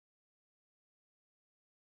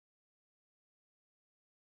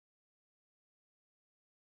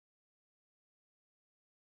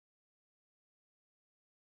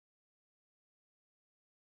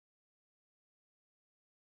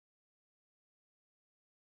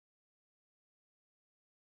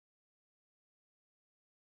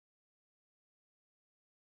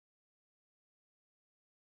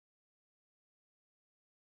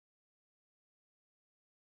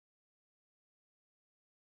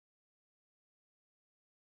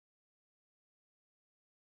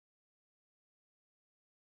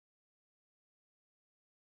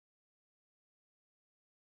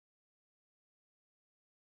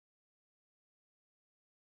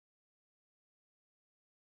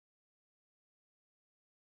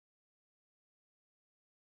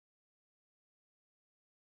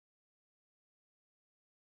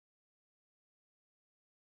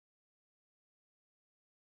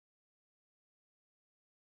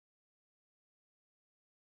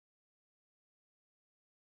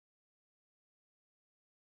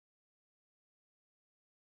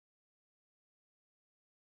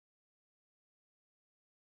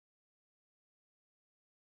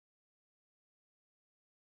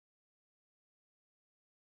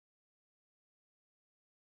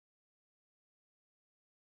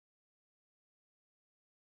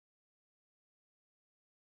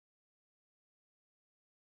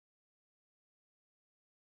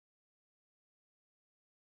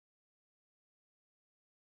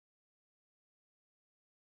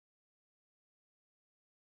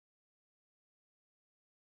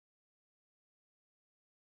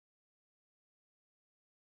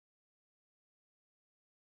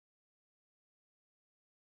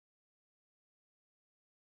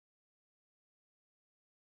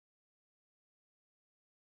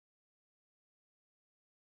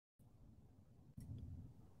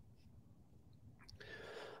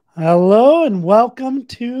Hello and welcome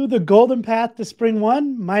to the Golden Path to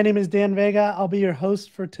SpringOne. My name is Dan Vega. I'll be your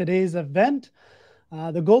host for today's event.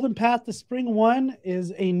 The Golden Path to SpringOne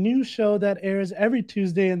is a new show that airs every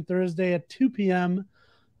Tuesday and Thursday at 2 p.m.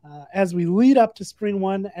 As we lead up to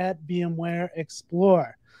SpringOne at VMware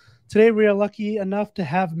Explore. Today we are lucky enough to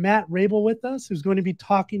have Matt Raible with us, who's going to be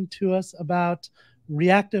talking to us about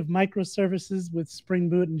reactive microservices with Spring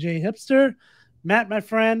Boot and JHipster. Matt, my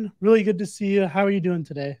friend, really good to see you. How are you doing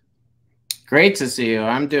today? Great to see you.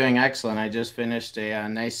 I'm doing excellent. I just finished a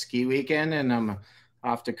nice ski weekend, and I'm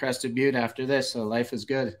off to Crested Butte after this, so life is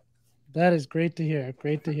good. That is great to hear.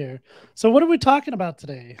 Great to hear. So, what are we talking about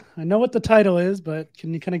today? I know what the title is, but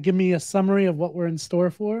can you kind of give me a summary of what we're in store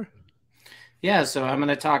for? Yeah, so I'm going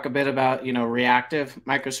to talk a bit about, reactive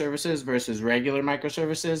microservices versus regular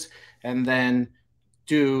microservices, and then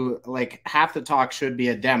do like half the talk should be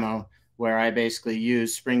a demo where I basically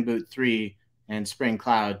use Spring Boot 3 and Spring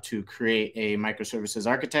Cloud to create a microservices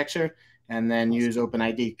architecture, and then use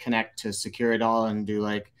OpenID Connect to secure it all and do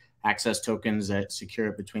like access tokens that secure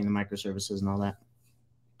it between the microservices and all that.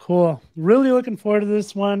 Cool. Really looking forward to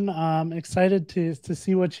this one. Excited to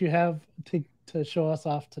see what you have to show us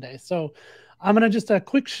off today. So, I'm going to just a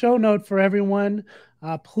quick show note for everyone.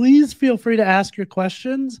 Please feel free to ask your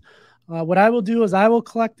questions. What I will do is I will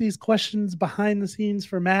collect these questions behind the scenes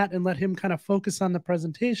for Matt and let him kind of focus on the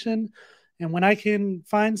presentation. And when I can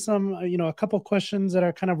find some, a couple questions that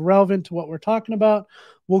are kind of relevant to what we're talking about,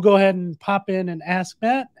 we'll go ahead and pop in and ask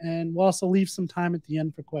Matt. And we'll also leave some time at the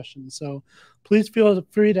end for questions. So please feel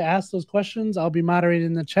free to ask those questions. I'll be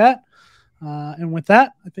moderating the chat. And with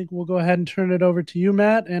that, I think we'll go ahead and turn it over to you,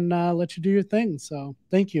 Matt, and let you do your thing. So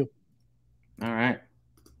thank you. All right.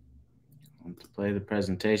 Let's play the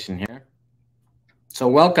presentation here. So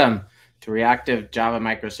welcome to Reactive Java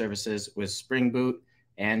Microservices with Spring Boot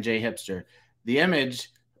and JHipster. The image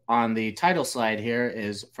on the title slide here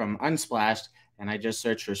is from Unsplashed, and I just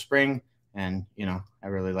searched for spring, and I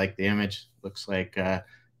really like the image. Looks like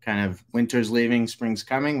kind of winter's leaving, spring's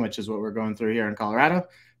coming, which is what we're going through here in Colorado.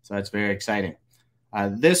 So that's very exciting.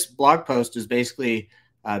 This blog post is basically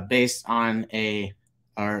based on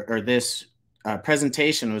this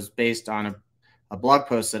presentation was based on a blog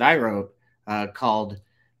post that I wrote called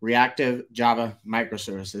Reactive Java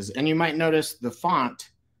Microservices. And you might notice the font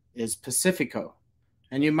is Pacifico.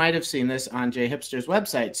 And you might have seen this on JHipster's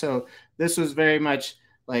website. So this was very much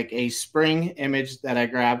like a Spring image that I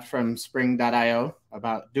grabbed from spring.io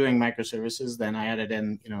about doing microservices. Then I added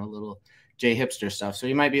in, a little JHipster stuff. So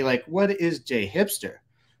you might be like, what is JHipster?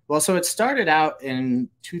 Well, so it started out in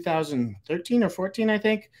 2013 or 14, I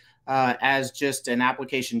think, as just an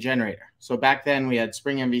application generator. So back then we had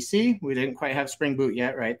Spring MVC. We didn't quite have Spring Boot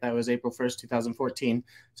yet, right? That was April 1st, 2014.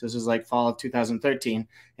 So this was like fall of 2013.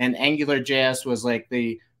 And AngularJS was like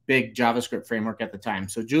the big JavaScript framework at the time.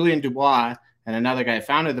 So Julien Dubois and another guy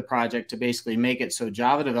founded the project to basically make it so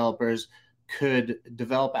Java developers could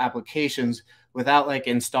develop applications without like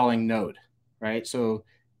installing Node, right? So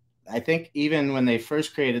I think even when they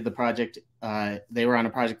first created the project, they were on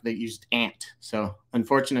a project that used Ant. So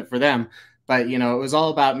unfortunate for them, but it was all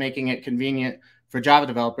about making it convenient for Java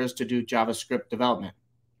developers to do JavaScript development.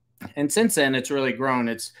 And since then, it's really grown.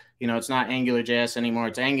 It's it's not AngularJS anymore.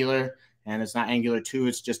 It's Angular, and it's not Angular 2.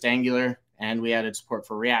 It's just Angular. And we added support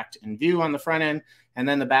for React and Vue on the front end, and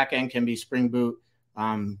then the back end can be Spring Boot,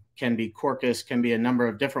 can be Quarkus, can be a number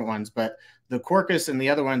of different ones. But the Quarkus and the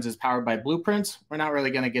other ones is powered by Blueprints. We're not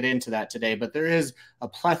really going to get into that today, but there is a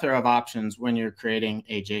plethora of options when you're creating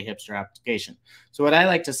a JHipster application. So what I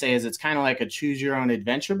like to say is it's kind of like a choose your own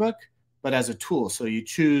adventure book, but as a tool. So you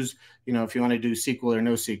choose, if you want to do SQL or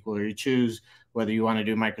NoSQL, or you choose whether you want to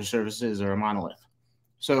do microservices or a monolith.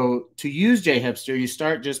 So to use JHipster, you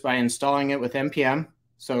start just by installing it with NPM.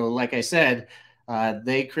 So like I said,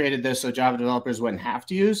 they created this so Java developers wouldn't have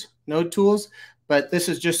to use Node tools, but this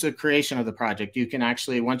is just a creation of the project. You can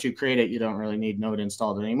actually, once you create it, you don't really need Node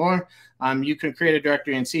installed anymore. You can create a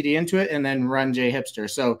directory and CD into it and then run JHipster.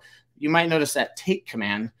 So you might notice that take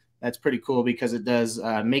command. That's pretty cool because it does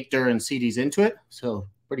make dir and CDs into it. So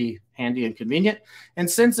pretty handy and convenient. And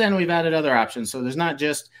since then, we've added other options. So there's not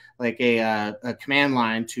just like a command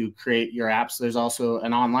line to create your apps. There's also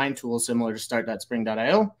an online tool similar to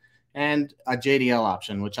start.spring.io and a JDL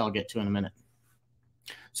option, which I'll get to in a minute.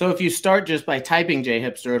 So if you start just by typing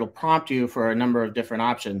JHipster, it'll prompt you for a number of different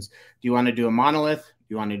options. Do you want to do a monolith? Do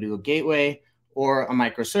you want to do a gateway or a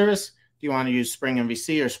microservice? Do you want to use Spring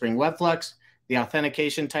MVC or Spring Webflux? The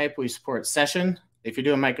authentication type, we support session. If you're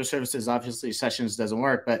doing microservices, obviously sessions doesn't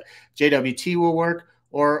work, but JWT will work,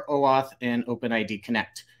 or OAuth and OpenID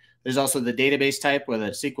Connect. There's also the database type, whether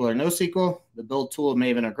it's SQL or NoSQL, the build tool,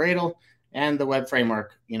 Maven or Gradle, and the web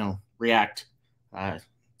framework, React,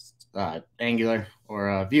 Angular,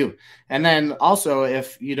 or Vue. And then also,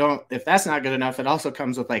 if that's not good enough, it also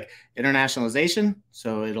comes with like internationalization.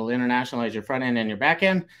 So it'll internationalize your front end and your back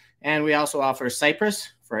end. And we also offer Cypress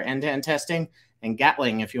for end-to-end testing, and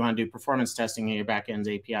Gatling if you want to do performance testing in your backend's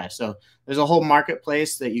API. So there's a whole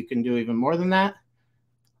marketplace that you can do even more than that.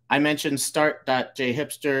 I mentioned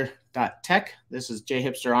start.jhipster.tech. This is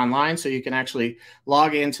JHipster Online, so you can actually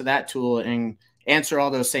log into that tool and answer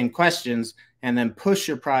all those same questions and then push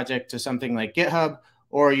your project to something like GitHub,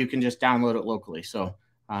 or you can just download it locally. So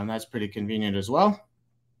that's pretty convenient as well.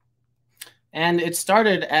 And it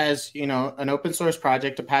started as, an open source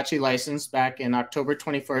project, Apache licensed back in October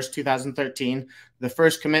 21st, 2013. The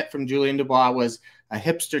first commit from Julien Dubois was a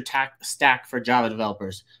hipster stack for Java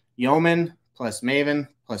developers. Yeoman plus Maven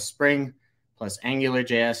plus Spring plus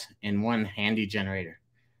AngularJS in one handy generator.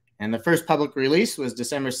 And the first public release was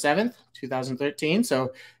December 7th, 2013.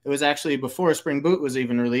 So it was actually before Spring Boot was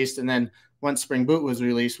even released. And then once Spring Boot was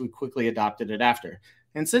released, we quickly adopted it after.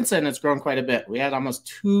 And since then, it's grown quite a bit. We had almost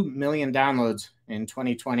 2 million downloads in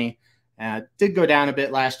 2020. Did go down a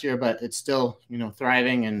bit last year, but it's still,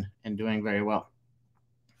 thriving and doing very well.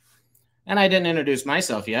 And I didn't introduce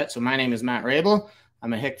myself yet. So my name is Matt Raible.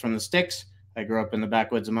 I'm a hick from the sticks. I grew up in the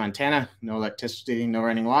backwoods of Montana. No electricity, no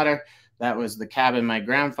running water. That was the cabin my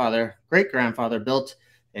great-grandfather built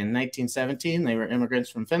in 1917. They were immigrants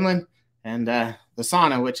from Finland. And the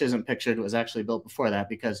sauna, which isn't pictured, was actually built before that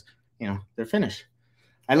because, they're Finnish.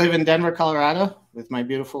 I live in Denver, Colorado with my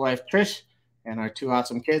beautiful wife, Trish, and our 2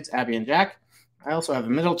 awesome kids, Abby and Jack. I also have a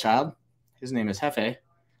middle child. His name is Hefe.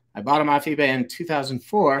 I bought him off eBay in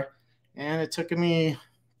 2004, and it took me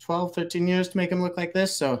 12, 13 years to make him look like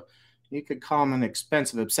this. So you could call him an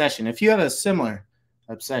expensive obsession. If you have a similar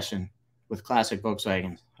obsession with classic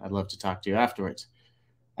Volkswagens, I'd love to talk to you afterwards.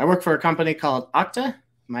 I work for a company called Okta.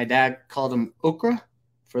 My dad called him Okra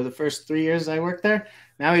for the first 3 years I worked there.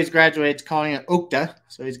 Now he's graduated calling it Okta,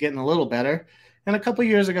 so he's getting a little better. And a couple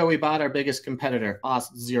years ago, we bought our biggest competitor,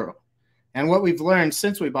 Auth0. And what we've learned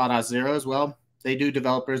since we bought Auth0 is, well, they do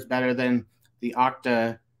developers better than the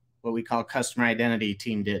Okta, what we call customer identity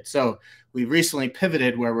team did. So we've recently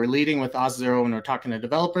pivoted where we're leading with Auth0 when we're talking to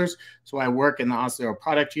developers. So I work in the Auth0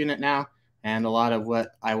 product unit now, and a lot of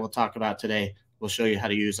what I will talk about today will show you how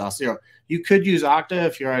to use Auth0. You could use Okta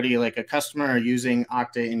if you're already like a customer or using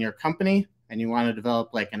Okta in your company and you want to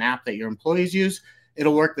develop like an app that your employees use.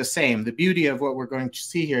 It'll work the same. The beauty of what we're going to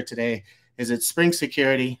see here today is it's Spring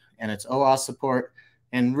security and it's OAuth support,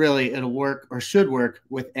 and really it'll work or should work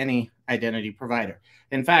with any identity provider.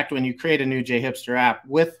 In fact, when you create a new JHipster app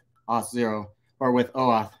with Auth0 or with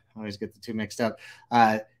OAuth, I always get the two mixed up,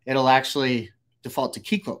 it'll actually default to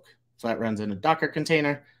Keycloak. So that runs in a Docker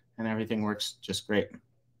container and everything works just great.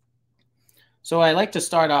 So I like to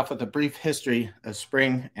start off with a brief history of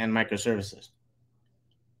Spring and microservices,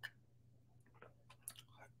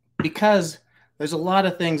 because there's a lot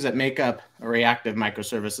of things that make up a reactive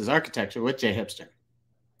microservices architecture with JHipster.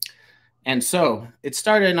 And so it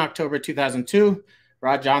started in October 2002.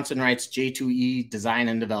 Rod Johnson writes J2E Design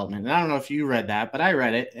and Development. And I don't know if you read that, but I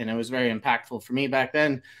read it, and it was very impactful for me back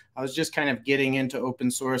then. I was just kind of getting into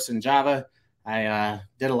open source in Java. I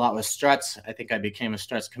did a lot with struts. I think I became a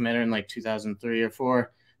struts committer in like 2003 or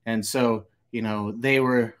 4. And so, they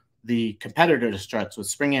were the competitor to struts with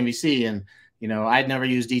Spring MVC. And, I'd never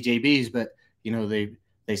used DJBs, but,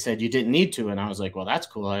 they said you didn't need to. And I was like, well, that's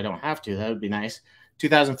cool. I don't have to. That would be nice.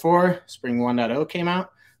 2004, Spring 1.0 came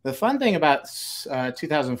out. The fun thing about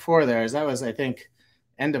 2004 there is that was, I think,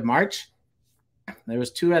 end of March. There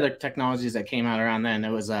was 2 other technologies that came out around then.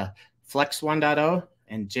 It was Flex 1.0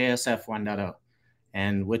 and JSF 1.0.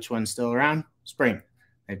 And which one's still around? Spring.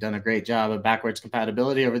 They've done a great job of backwards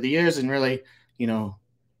compatibility over the years and really,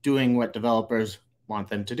 doing what developers want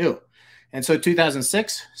them to do. And so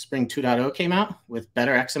 2006, Spring 2.0 came out with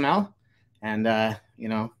better XML. And,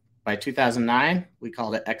 by 2009, we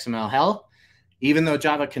called it XML hell. Even though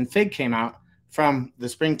Java config came out from the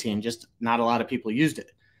Spring team, just not a lot of people used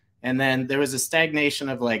it. And then there was a stagnation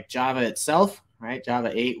of like Java itself, right?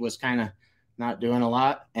 Java 8 was kind of not doing a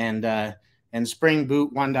lot. And Spring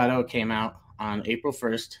Boot 1.0 came out on April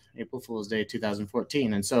 1st, April Fool's Day,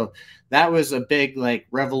 2014. And so that was a big like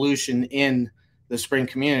revolution in the Spring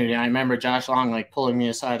community. And I remember Josh Long like pulling me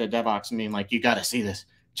aside at DevOps and being like, you got to see this,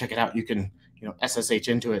 check it out. You can, SSH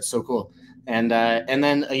into it. So cool. And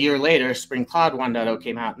then a year later, Spring Cloud 1.0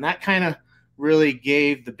 came out. And that kind of really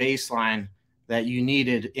gave the baseline that you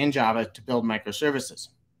needed in Java to build microservices.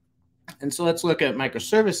 And so let's look at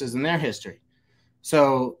microservices and their history.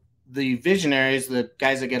 So the visionaries, the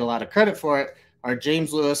guys that get a lot of credit for it, are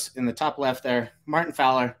James Lewis in the top left there, Martin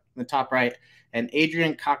Fowler in the top right, and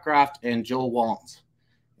Adrian Cockcroft and Joel Wallens.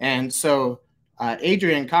 And so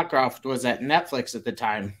Adrian Cockcroft was at Netflix at the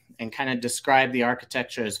time and kind of described the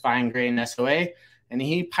architecture as fine-grained SOA, and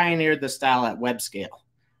he pioneered the style at web scale,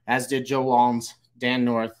 as did Joe Wallens, Dan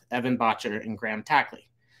North, Evan Botcher, and Graham Tackley.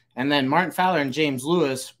 And then Martin Fowler and James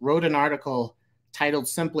Lewis wrote an article titled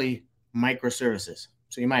simply Microservices.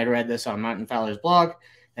 So you might have read this on Martin Fowler's blog,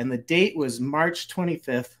 and the date was March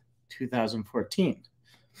 25th, 2014.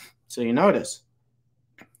 So you notice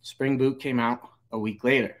Spring Boot came out a week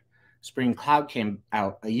later. Spring Cloud came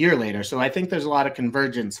out a year later. So I think there's a lot of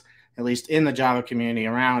convergence, at least in the Java community,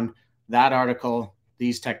 around that article,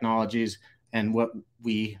 these technologies, and what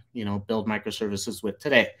we, build microservices with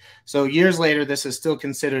today. So years later, this is still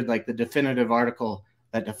considered like the definitive article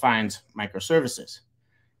that defines microservices.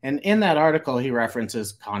 And in that article, he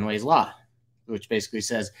references Conway's Law, which basically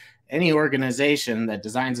says any organization that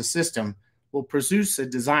designs a system will produce a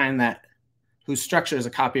design whose structure is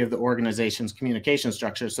a copy of the organization's communication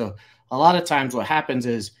structure. So a lot of times what happens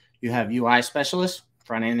is you have UI specialists,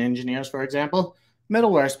 front-end engineers, for example,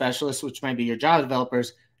 middleware specialists, which might be your Java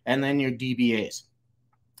developers, and then your DBAs.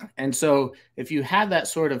 And so if you have that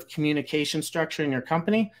sort of communication structure in your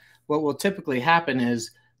company, what will typically happen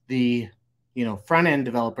is the front-end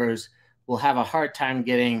developers will have a hard time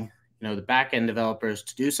getting the back-end developers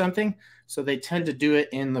to do something. So they tend to do it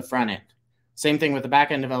in the front end. Same thing with the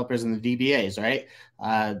back-end developers and the DBAs, right?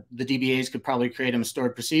 The DBAs could probably create a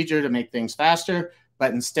stored procedure to make things faster,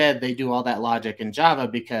 but instead they do all that logic in Java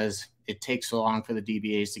because it takes so long for the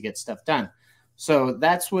DBAs to get stuff done. So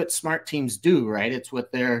that's what smart teams do, right? It's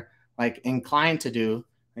what they're inclined to do,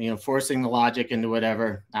 forcing the logic into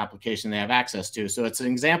whatever application they have access to. So it's an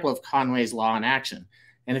example of Conway's Law in action.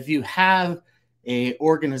 And if you have an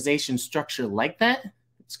organization structure like that,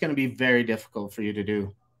 it's going to be very difficult for you to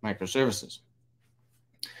do microservices.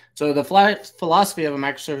 So the philosophy of a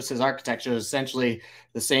microservices architecture is essentially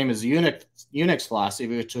the same as Unix philosophy,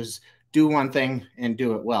 which was do one thing and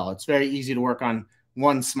do it well. It's very easy to work on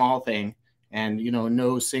one small thing, and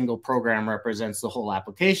no single program represents the whole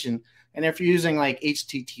application. And if you're using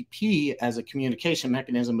HTTP as a communication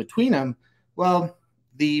mechanism between them, well,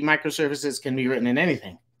 the microservices can be written in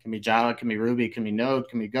anything. It can be Java, it can be Ruby, it can be Node, it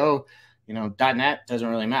can be Go, .NET, doesn't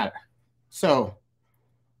really matter. So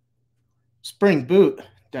Spring Boot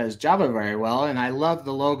does Java very well, and I love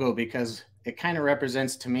the logo because it kind of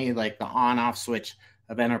represents to me like the on-off switch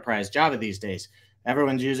of enterprise Java these days.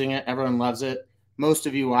 Everyone's using it, everyone loves it. Most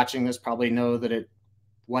of you watching this probably know that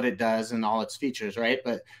what it does and all its features, right?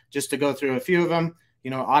 But just to go through a few of them,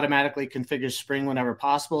 automatically configures Spring whenever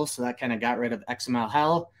possible. So that kind of got rid of XML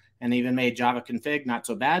hell and even made Java config not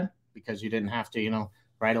so bad because you didn't have to,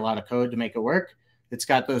 write a lot of code to make it work. It's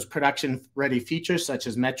got those production ready features such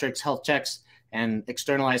as metrics, health checks, and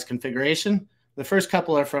externalized configuration. The first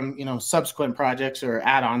couple are from, subsequent projects or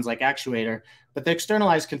add-ons like Actuator, but the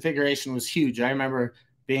externalized configuration was huge. I remember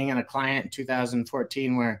being in a client in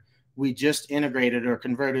 2014 where we just integrated or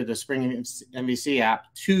converted a Spring MVC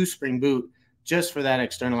app to Spring Boot just for that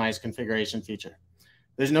externalized configuration feature.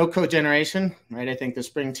 There's no code generation, right? I think the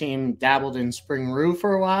Spring team dabbled in Spring Roo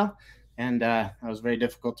for a while, and that was very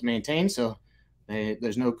difficult to maintain. So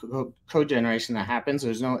there's no code generation that happens.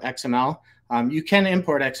 There's no XML. You can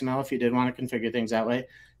import XML if you did want to configure things that way.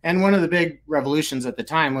 And one of the big revolutions at the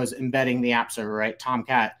time was embedding the app server, right?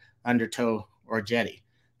 Tomcat, Undertow, or Jetty.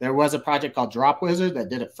 There was a project called Drop Wizard that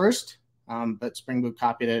did it first, but Spring Boot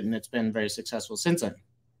copied it, and it's been very successful since then.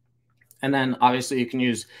 And then obviously you can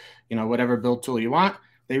use, whatever build tool you want.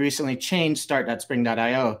 They recently changed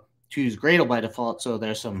start.spring.io to use Gradle by default, so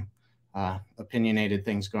there's some opinionated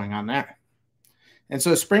things going on there. And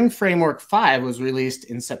so Spring Framework 5 was released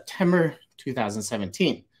in September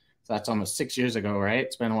 2017. So that's almost 6 years ago, right?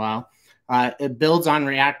 It's been a while. It builds on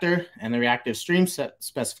Reactor and the reactive stream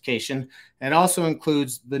specification. It also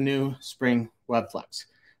includes the new Spring WebFlux.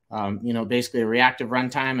 Basically a reactive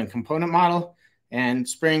runtime and component model. And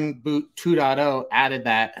Spring Boot 2.0 added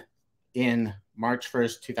that in March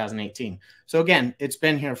 1st, 2018. So again, it's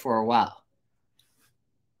been here for a while.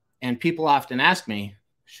 And people often ask me,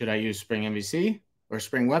 should I use Spring MVC or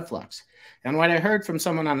Spring WebFlux? And what I heard from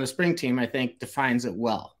someone on the Spring team, I think defines it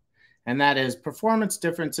well. And that is performance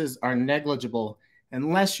differences are negligible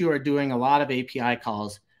unless you are doing a lot of API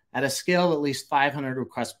calls at a scale of at least 500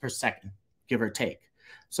 requests per second, give or take.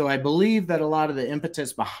 So I believe that a lot of the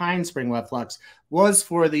impetus behind Spring WebFlux was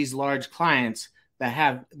for these large clients that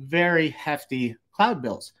have very hefty cloud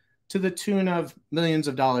bills to the tune of millions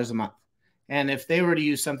of dollars a month. And if they were to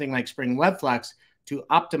use something like Spring WebFlux to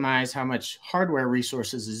optimize how much hardware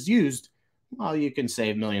resources is used, well, you can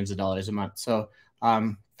save millions of dollars a month. So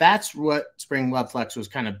that's what Spring Web Flux was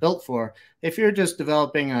kind of built for. If you're just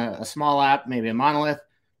developing a small app, maybe a monolith,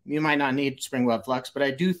 you might not need Spring Web Flux, but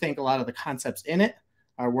I do think a lot of the concepts in it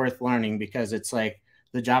are worth learning, because it's like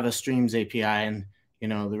the Java Streams API and, you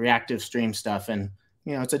know, the reactive stream stuff. And,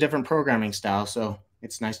 you know, it's a different programming style, so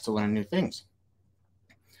it's nice to learn new things.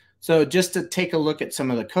 So just to take a look at some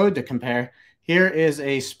of the code to compare, here is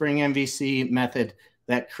a Spring MVC method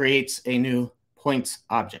that creates a new points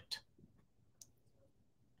object.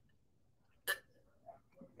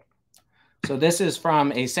 So this is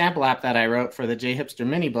from a sample app that I wrote for the JHipster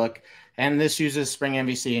mini book, and this uses Spring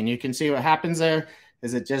MVC. And you can see what happens there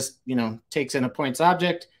is it just, you know, takes in a points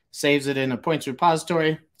object, saves it in a points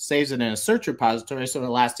repository, saves it in a search repository so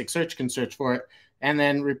Elasticsearch can search for it, and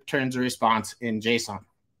then returns a response in JSON.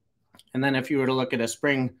 And then if you were to look at a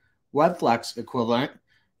Spring Web Flux equivalent,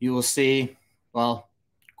 you will see, well,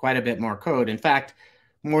 quite a bit more code. In fact,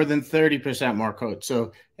 more than 30% more code.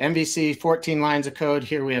 So MVC, 14 lines of code.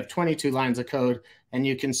 Here we have 22 lines of code. And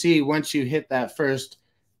you can see once you hit that first,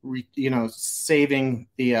 you know, saving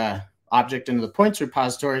the object into the points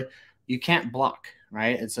repository, you can't block,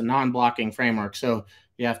 right? It's a non-blocking framework. So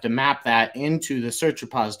you have to map that into the search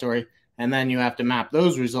repository, and then you have to map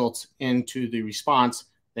those results into the response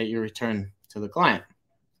that you return to the client.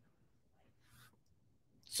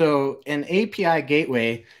 So an API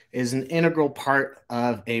gateway is an integral part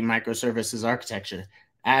of a microservices architecture,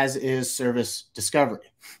 as is service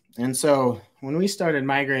discovery. And so when we started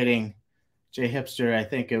migrating JHipster, I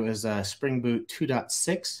think it was Spring Boot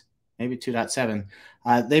 2.6, maybe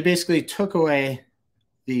 2.7, they basically took away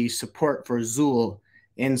the support for Zool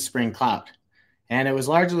in Spring Cloud. And it was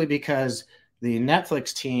largely because the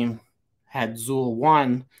Netflix team had Zool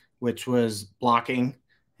 1, which was blocking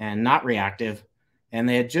and not reactive. And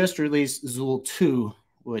they had just released Zool 2,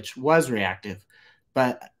 which was reactive.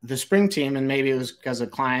 But the Spring team, and maybe it was because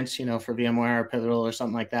of clients, you know, for VMware or Pivotal or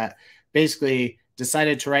something like that, basically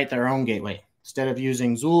decided to write their own gateway. Instead of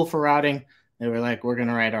using Zool for routing, they were like, we're going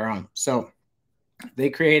to write our own. So they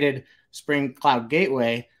created Spring Cloud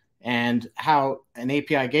Gateway. And how an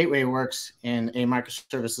API gateway works in a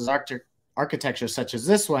microservices architecture such as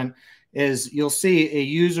this one is you'll see a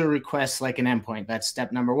user requests like an endpoint. That's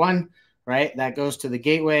step number one, right? That goes to the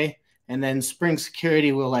gateway. And then Spring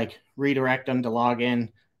Security will like redirect them to log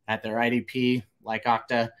in at their IDP like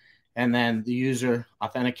Okta. And then the user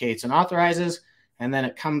authenticates and authorizes. And then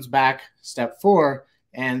it comes back, step 4,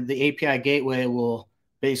 and the API gateway will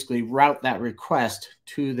basically route that request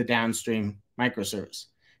to the downstream microservice.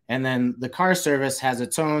 And then the car service has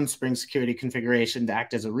its own Spring Security configuration to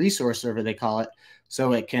act as a resource server, they call it,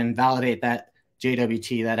 so it can validate that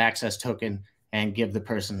JWT, that access token, and give the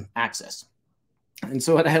person access. And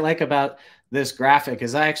so what I like about this graphic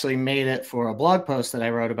is I actually made it for a blog post that I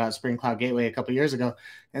wrote about Spring Cloud Gateway a couple of years ago.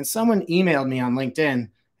 And someone emailed me on LinkedIn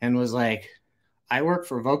and was like, I work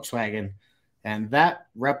for Volkswagen, and that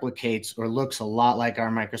replicates or looks a lot like our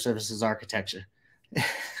microservices architecture.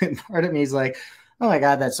 And part of me is like, oh my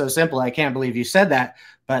God, that's so simple. I can't believe you said that.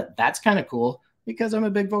 But that's kind of cool because I'm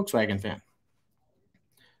a big Volkswagen fan.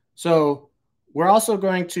 So we're also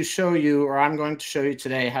going to show you, or I'm going to show you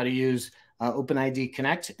today, how to use OpenID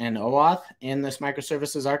Connect and OAuth in this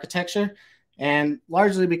microservices architecture. And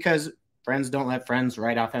largely because friends don't let friends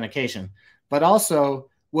write authentication. But also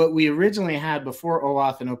what we originally had before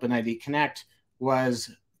OAuth and OpenID Connect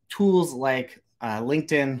was tools like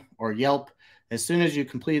LinkedIn or Yelp. As soon as you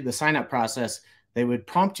completed the sign-up process, they would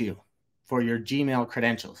prompt you for your Gmail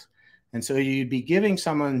credentials. And so you'd be giving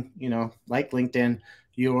someone, you know, like LinkedIn,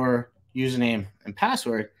 your username and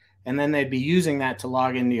password, and then they'd be using that to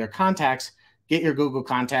log into your contacts, get your Google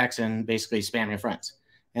contacts, and basically spam your friends.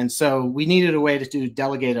 And so we needed a way to do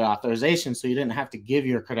delegated authorization so you didn't have to give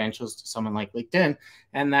your credentials to someone like LinkedIn.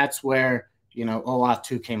 And that's where, you know, OAuth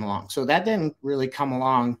 2 came along. So that didn't really come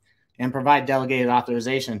along and provide delegated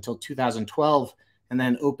authorization until 2012. And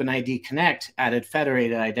then OpenID Connect added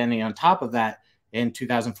federated identity on top of that in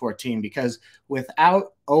 2014, because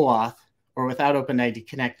without OAuth or without OpenID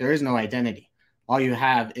Connect, there is no identity. All you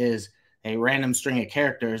have is a random string of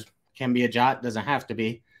characters, can be a JOT, doesn't have to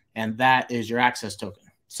be, and that is your access token.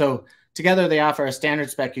 So together they offer a standard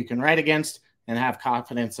spec you can write against and have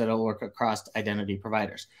confidence that it'll work across identity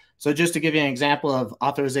providers. So just to give you an example of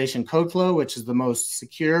authorization code flow, which is the most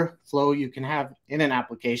secure flow you can have in an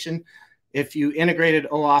application, if you integrated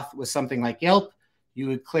OAuth with something like Yelp, you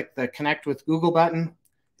would click the Connect with Google button.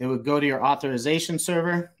 It would go to your authorization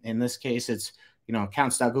server. In this case, it's,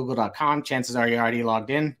 accounts.google.com. Chances are you're already logged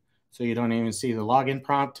in, so you don't even see the login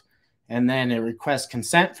prompt. and then it requests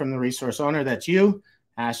consent from the resource owner, that's you,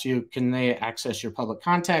 asks you, can they access your public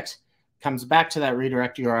context, comes back to that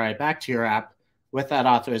redirect URI back to your app with that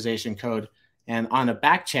authorization code. And on a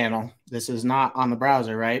back channel, this is not on the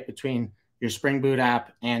browser, right? Between your Spring Boot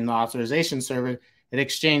app and the authorization server, it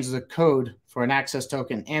exchanges a code for an access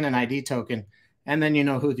token and an ID token. And then you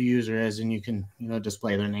know who the user is and you can,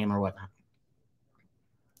 display their name or whatnot.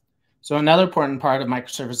 So another important part of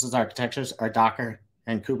microservices architectures are Docker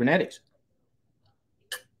and Kubernetes.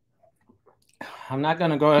 I'm not going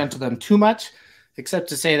to go into them too much, except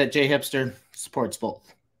to say that JHipster supports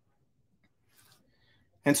both.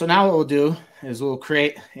 And so now what we'll do is we'll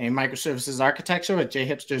create a microservices architecture with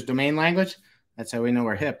JHipster's domain language. That's how we know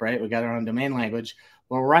we're hip, right? We got our own domain language.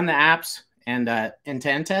 We'll run the apps and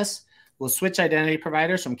end-to-end tests. We'll switch identity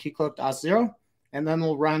providers from Keycloak to Auth0, and then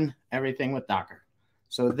we'll run everything with Docker.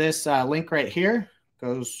 So this link right here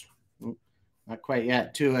goes, not quite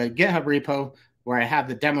yet, to a GitHub repo where I have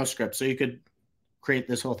the demo script. So you could create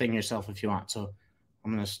this whole thing yourself if you want. So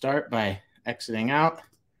I'm going to start by exiting out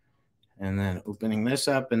and then opening this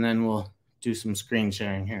up, and then we'll do some screen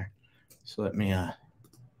sharing here. So let me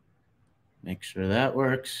make sure that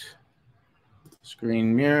works.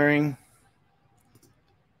 Screen mirroring.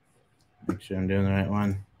 Make sure I'm doing the right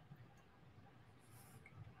one.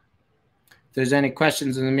 If there's any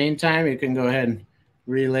questions in the meantime, you can go ahead and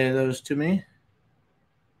relay those to me.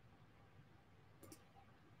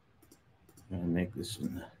 I'm gonna make this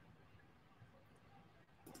in the,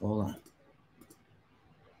 hold on.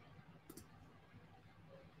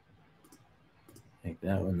 Make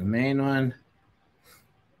that one the main one.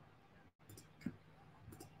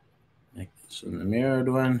 Make this one the mirrored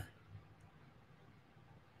one.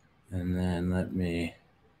 And then let me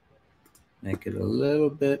make it a little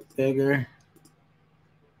bit bigger.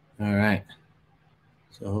 All right.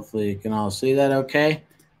 So hopefully you can all see that okay.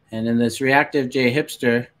 And in this reactive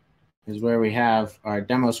JHipster is where we have our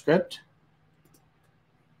demo script.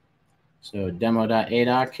 So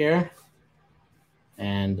demo.adoc here.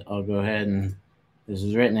 And I'll go ahead and, this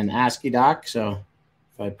is written in ASCII doc. So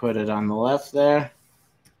if I put it on the left there,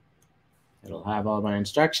 it'll have all my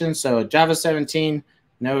instructions. So Java 17,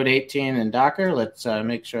 Node 18, and Docker. Let's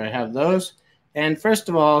make sure I have those. And first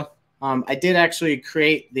of all, I did actually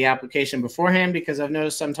create the application beforehand because I've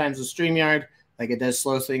noticed sometimes with StreamYard, like it does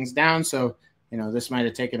slow things down. So, this might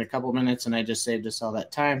have taken a couple minutes and I just saved us all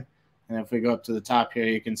that time. And if we go up to the top here,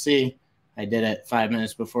 you can see I did it 5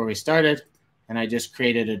 minutes before we started. And I just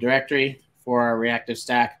created a directory for our reactive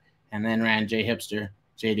stack and then ran JHipster,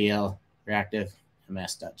 JDL, reactive,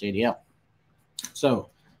 ms.jdl. So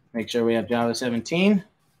make sure we have Java 17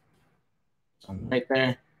 right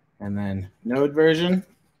there, and then Node version.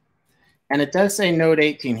 And it does say Node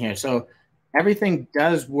 18 here. So everything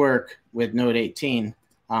does work with Node 18,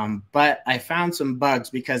 but I found some bugs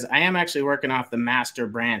because I am actually working off the master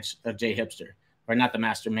branch of JHipster, or not the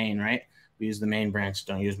master main, right? We use the main branch,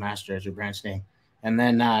 don't use master as your branch name. And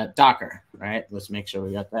then Docker, right? Let's make sure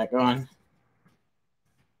we got that going.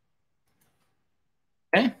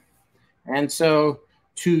 Okay. And so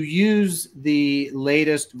to use the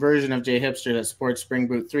latest version of JHipster that supports Spring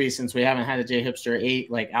Boot 3, since we haven't had a JHipster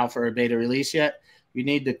 8 like alpha or beta release yet, you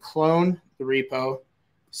need to clone the repo,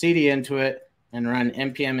 cd into it, and run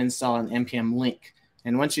npm install and npm link.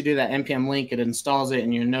 And once you do that npm link, it installs it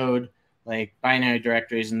in your node like binary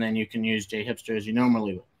directories, and then you can use JHipster as you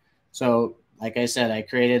normally would. So like I said, I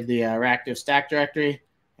created the reactive stack directory,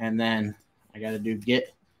 and then I got to do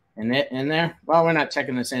git and it in there. Well, we're not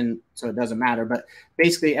checking this in, so it doesn't matter. But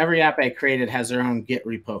basically, every app I created has their own Git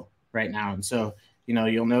repo right now. And so,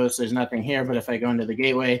 you'll notice there's nothing here. But if I go into the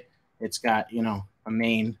gateway, it's got, a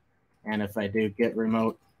main. And if I do git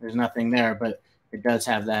remote, there's nothing there. But it does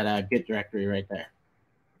have that Git directory right there.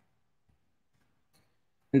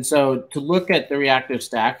 And so to look at the reactive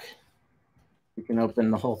stack, we can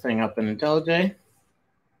open the whole thing up in IntelliJ.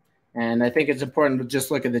 And I think it's important to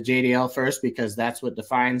just look at the JDL first because that's what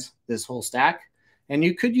defines this whole stack. And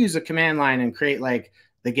you could use a command line and create like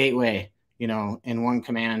the gateway, in one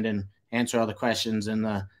command and answer all the questions and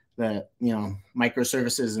the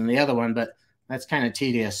microservices in the other one, but that's kind of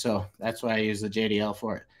tedious. So that's why I use the JDL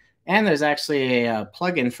for it. And there's actually a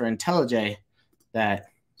plugin for IntelliJ that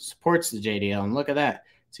supports the JDL. And look at that.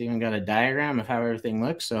 It's even got a diagram of how everything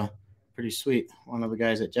looks. So pretty sweet. One of the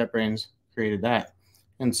guys at JetBrains created that.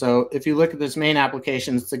 And so if you look at this main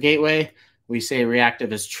application, it's the gateway. We say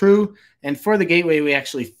reactive is true. And for the gateway, we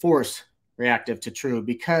actually force reactive to true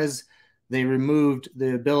because they removed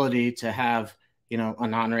the ability to have, a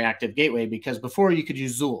non-reactive gateway, because before you could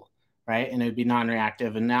use Zool, right? And it would be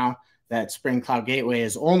non-reactive. And now that Spring Cloud Gateway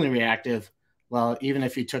is only reactive, well, even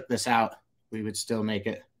if you took this out, we would still make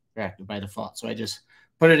it reactive by default. So I just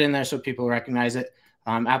put it in there so people recognize it.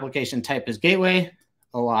 Application type is gateway.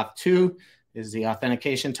 OAuth 2 is the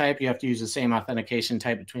authentication type. You have to use the same authentication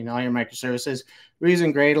type between all your microservices. We're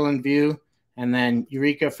using Gradle and Vue, and then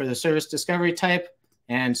Eureka for the service discovery type,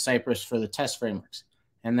 and Cypress for the test frameworks.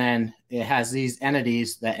 And then it has these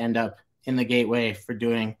entities that end up in the gateway for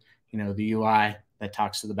doing, the UI that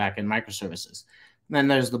talks to the backend microservices. And then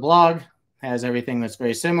there's the blog, has everything that's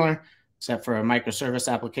very similar, except for a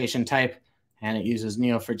microservice application type, and it uses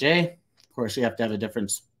Neo4j. Of course, you have to have a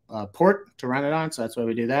different port to run it on, so that's why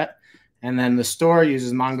we do that. And then the store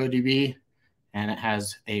uses MongoDB, and it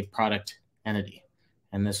has a product entity.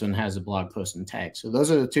 And this one has a blog post and tag. So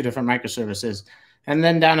those are the two different microservices. And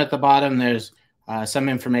then down at the bottom, there's some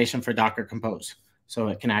information for Docker Compose. So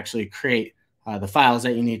it can actually create the files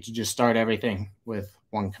that you need to just start everything with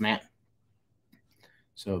one command.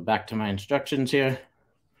 So back to my instructions here.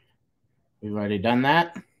 We've already done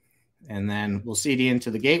that. And then we'll CD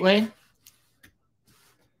into the gateway.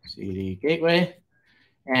 CD gateway.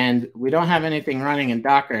 And we don't have anything running in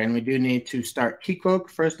Docker, and we do need to start Keycloak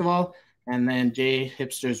first of all, and then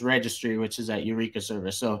JHipster's registry, which is at Eureka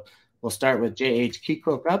server. So we'll start with JH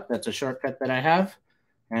Keycloak up. That's a shortcut that I have.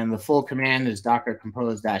 And the full command is docker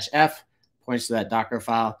compose-f, points to that Docker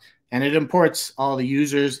file. And it imports all the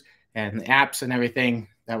users and the apps and everything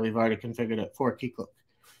that we've already configured it for Keycloak.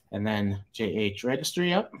 And then JH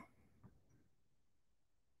registry up.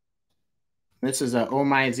 This is a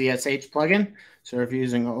OhmyZSH plugin. So if you're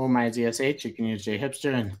using OhmyZSH, you can use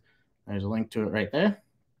JHipster, and there's a link to it right there.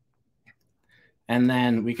 And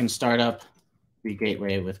then we can start up the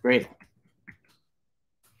gateway with Gradle.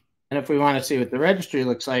 And if we want to see what the registry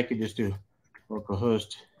looks like, you just do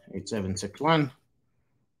localhost 8761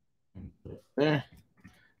 and put it there.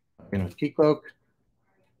 Plug in with Keycloak,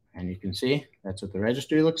 and you can see that's what the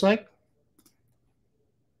registry looks like.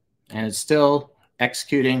 And it's still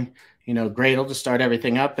executing, Gradle to start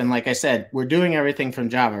everything up. And like I said, we're doing everything from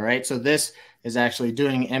Java, right? So this is actually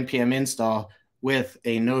doing npm install with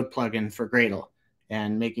a node plugin for Gradle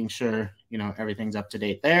and making sure, everything's up to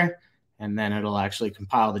date there. And then it'll actually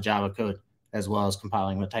compile the Java code as well as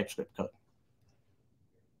compiling the TypeScript code.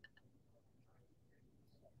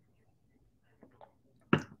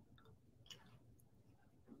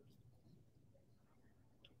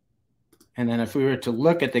 And then if we were to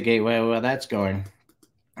look at the gateway, well, that's going.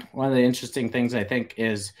 One of the interesting things I think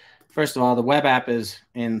is, first of all, the web app is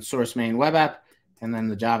in source main web app, and then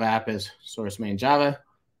the Java app is source main Java.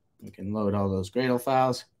 We can load all those Gradle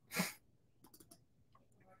files.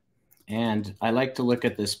 And I like to look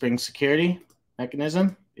at the Spring security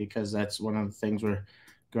mechanism because that's one of the things we're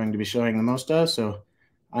going to be showing the most of. So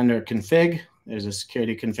under config, there's a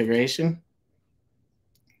security configuration.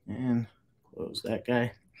 And close that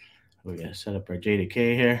guy. We got to set up our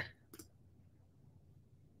JDK here.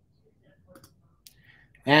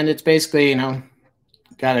 And it's basically,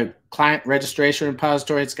 got a client registration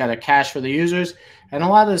repository. It's got a cache for the users. And a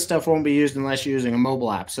lot of this stuff won't be used unless you're using a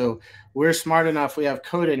mobile app. So we're smart enough. We have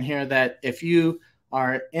code in here that if you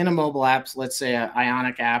are in a mobile app, let's say an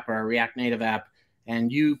Ionic app or a React Native app,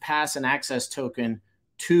 and you pass an access token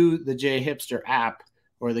to the JHipster app,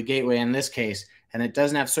 or the gateway in this case, and it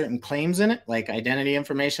doesn't have certain claims in it, like identity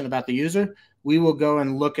information about the user, we will go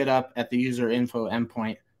and look it up at the user info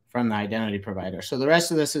endpoint from the identity provider. So the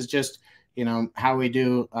rest of this is just, how we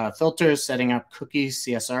do filters, setting up cookies,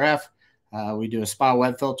 CSRF. We do a SPA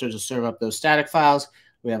web filter to serve up those static files.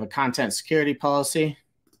 We have a content security policy.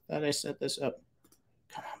 Thought I set this up.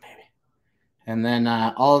 Come on, baby. And then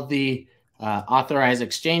all of the authorized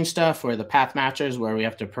exchange stuff, or the path matchers, where we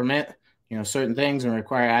have to permit, certain things and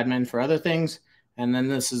require admin for other things. And then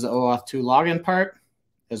this is the OAuth 2 login part,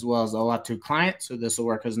 as well as the OAuth 2 client. So this will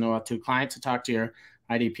work as an OAuth 2 client to talk to your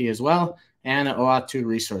IDP as well, and an OAuth 2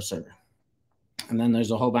 resource server. And then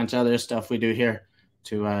there's a whole bunch of other stuff we do here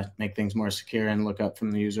to make things more secure and look up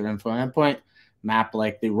from the user info endpoint, map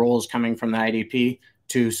like the roles coming from the IDP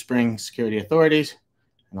to Spring security authorities,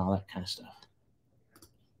 and all that kind of stuff.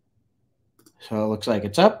 So it looks like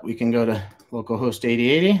it's up. We can go to localhost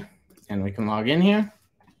 8080 and we can log in here.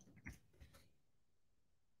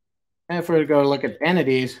 And if we were to go look at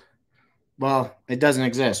entities, well, it doesn't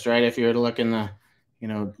exist, right? If you were to look in the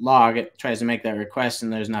log, it tries to make that request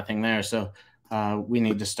and there's nothing there. So we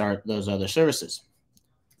need to start those other services.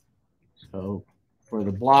 So for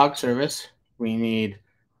the blog service, we need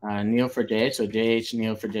Neo4j, so JH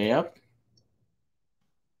Neo4j up,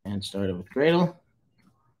 and start it with Gradle.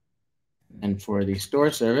 And for the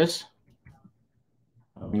store service,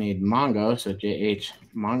 we need Mongo, so JH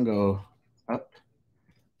Mongo up,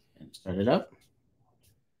 and start it up.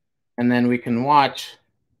 And then we can watch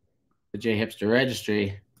the JHipster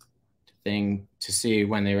registry thing to see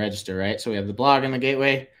when they register, right? So we have the blog and the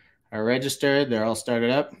gateway are registered. They're all started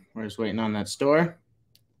up. We're just waiting on that store.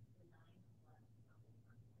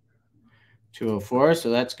 204, so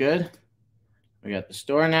that's good. We got the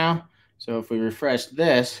store now. So if we refresh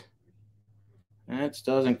this, it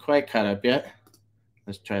still hasn't quite caught up yet.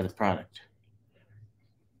 Let's try the product.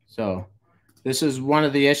 So this is one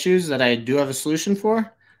of the issues that I do have a solution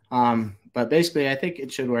for. But basically, I think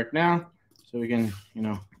it should work now. So we can,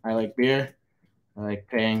 I like beer. I like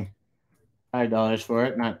paying $5 for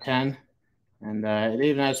it, not 10. And it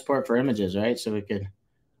even has support for images, right? So we could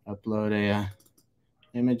upload a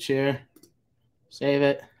image here, save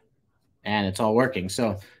it, and it's all working.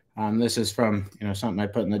 So this is from something I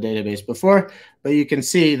put in the database before, but you can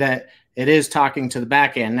see that it is talking to the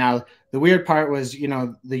backend. Now, the weird part was,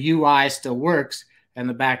 the UI still works and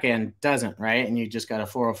the backend doesn't, right? And you just got a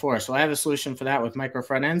 404. So I have a solution for that with micro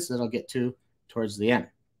front ends that I'll get to towards the end.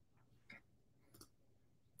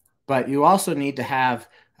 But you also need to have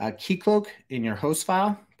a Keycloak in your host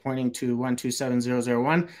file pointing to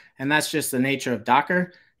 127.0.0.1. And that's just the nature of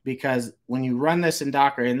Docker, because when you run this in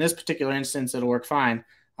Docker, in this particular instance, it'll work fine.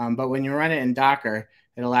 But when you run it in Docker,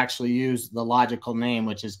 it'll actually use the logical name,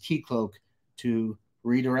 which is Keycloak, to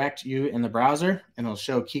redirect you in the browser, and it'll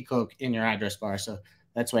show Keycloak in your address bar. So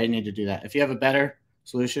that's why you need to do that. If you have a better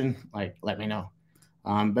solution, let me know.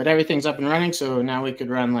 But everything's up and running. So now we could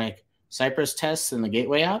run Cypress tests in the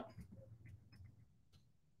gateway app.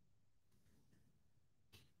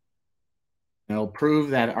 It'll prove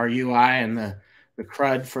that our UI and the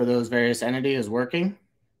CRUD for those various entities is working.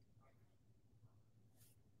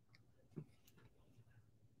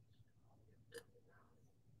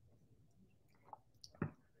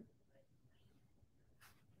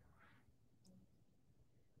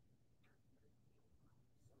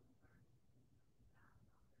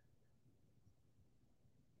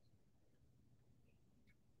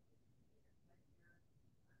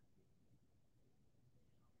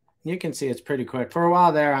 You can see it's pretty quick. For a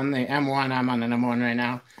while there on the M1, I'm on an M1 right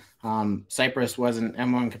now. Cypress wasn't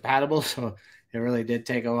M1 compatible, so it really did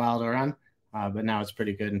take a while to run. But now it's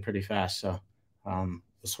pretty good and pretty fast. So the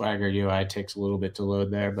Swagger UI takes a little bit to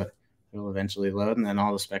load there, but it'll eventually load, and then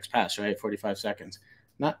all the specs pass, right? 45 seconds.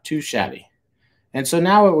 Not too shabby. And so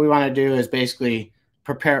now what we want to do is basically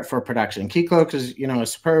prepare it for production. Keycloak is, a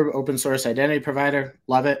superb open source identity provider.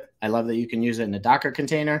 Love it. I love that you can use it in a Docker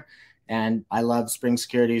container. And I love Spring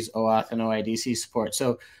Security's OAuth and OIDC support.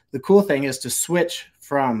 So the cool thing is to switch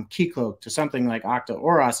from Keycloak to something like Okta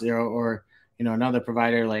or Auth0 or another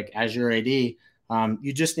provider like Azure AD.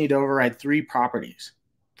 You just need to override 3 properties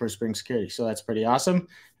for Spring Security. So that's pretty awesome.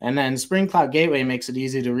 And then Spring Cloud Gateway makes it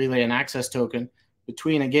easy to relay an access token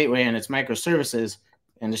between a gateway and its microservices.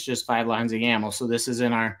 And it's just 5 lines of YAML. So this is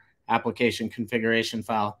in our application configuration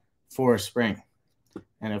file for Spring.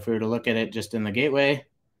 And if we were to look at it just in the gateway,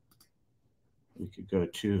 we could go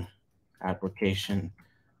to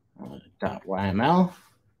application.yml,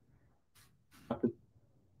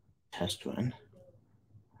 test one.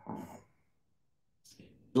 A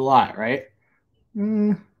lot, right?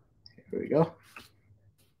 Here we go.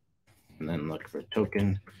 And then look for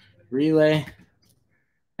token relay.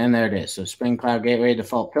 And there it is. So Spring Cloud Gateway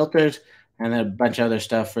default filters, and then a bunch of other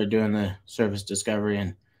stuff for doing the service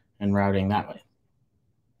discovery and routing that way.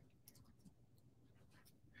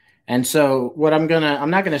 And so what I'm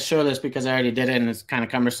not gonna show this because I already did it and it's kind of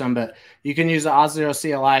cumbersome, but you can use the Auth0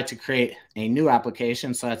 CLI to create a new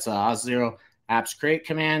application. So that's the Auth0 apps create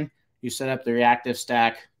command. You set up the reactive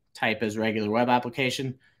stack, type as regular web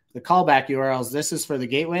application. The callback URLs, this is for the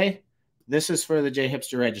gateway. This is for the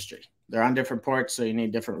JHipster registry. They're on different ports, so you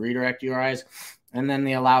need different redirect URIs. And then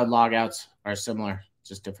the allowed logouts are similar,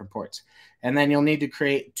 just different ports. And then you'll need to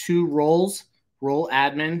create 2 roles, role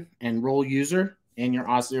admin and role user, in your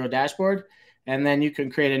Auth0 dashboard. And then you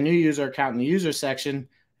can create a new user account in the user section,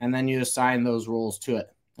 and then you assign those roles to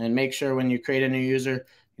it. And make sure when you create a new user,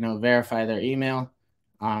 verify their email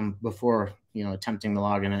before, attempting to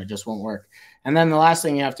log in, or it just won't work. And then the last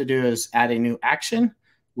thing you have to do is add a new action,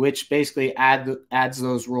 which basically adds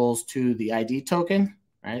those roles to the ID token,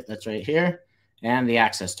 right? That's right here, and the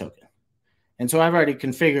access token. And so I've already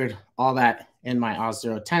configured all that in my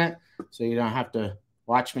Auth0 tenant, so you don't have to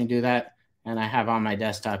watch me do that. And I have on my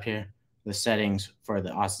desktop here the settings for the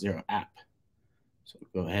Auth0 app. So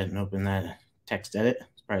go ahead and open that text edit.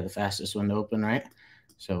 It's probably the fastest one to open, right?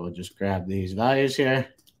 So we'll just grab these values here.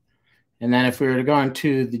 And then if we were to go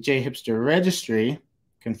into the JHipster registry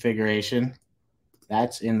configuration,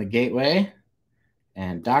 that's in the gateway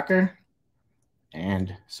and Docker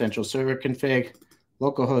and central server config.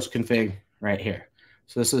 localhost config right here.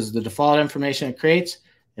 So this is the default information it creates.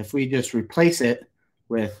 If we just replace it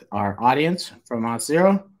with our audience from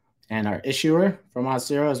auth0 and our issuer from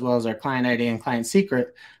auth0, as well as our client ID and client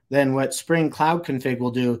secret, then what Spring Cloud Config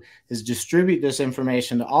will do is distribute this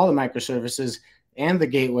information to all the microservices and the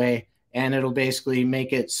gateway, and it'll basically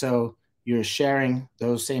make it so you're sharing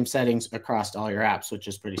those same settings across all your apps, which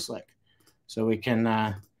is pretty slick. So we can,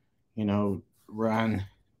 run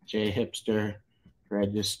JHipster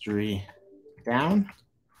registry down.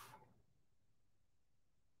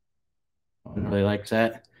 Really likes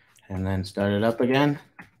that. And then start it up again.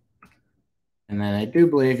 And then I do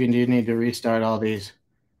believe you do need to restart all these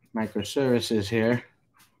microservices here.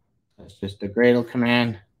 That's just the Gradle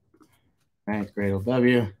command, right? Gradle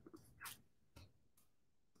W.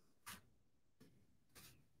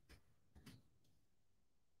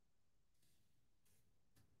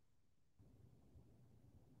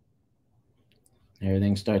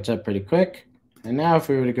 Everything starts up pretty quick. And now if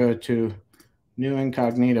we were to go to new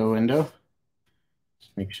incognito window,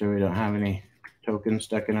 just make sure we don't have any tokens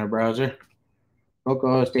stuck in our browser.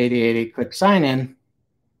 Localhost 8080, click sign in,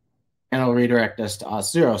 and it'll redirect us to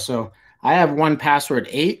auth0. So I have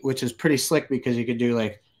 1Password8, which is pretty slick because you could do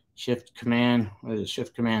like shift command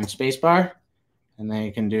spacebar, and then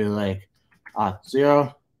you can do like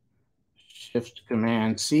auth0, shift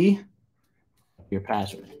command C, your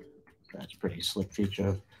password. That's a pretty slick feature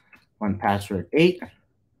of 1Password8.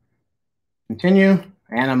 Continue,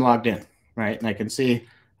 and I'm logged in, right? And I can see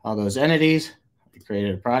all those entities. I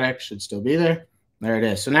created a product, should still be there. There it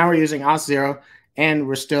is. So now we're using auth0, and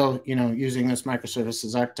we're still, using this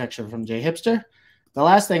microservices architecture from JHipster. The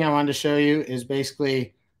last thing I wanted to show you is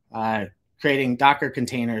basically creating Docker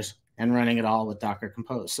containers and running it all with Docker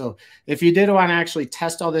Compose. So if you did want to actually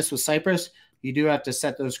test all this with Cypress, you do have to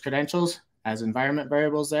set those credentials as environment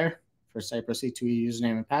variables there for Cypress E2E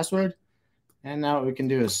username and password. And now what we can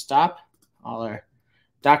do is stop all our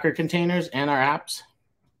Docker containers and our apps.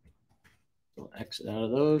 We'll exit out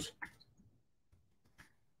of those.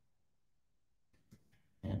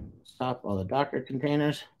 And stop all the Docker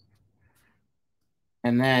containers.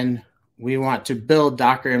 And then we want to build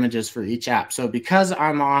Docker images for each app. So because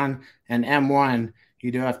I'm on an M1,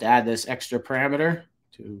 you do have to add this extra parameter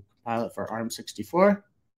to compile it for ARM64.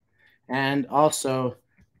 And also,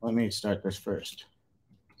 let me start this first.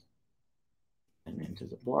 And into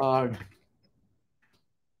the blog,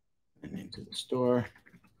 and into the store.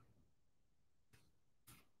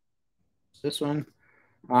 This one.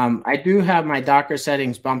 I do have my Docker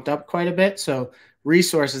settings bumped up quite a bit. So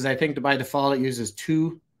resources, I think by default, it uses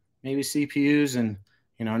 2 maybe CPUs and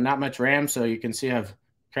not much RAM. So you can see I've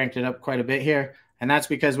cranked it up quite a bit here. And that's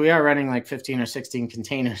because we are running like 15 or 16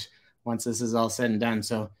 containers once this is all said and done.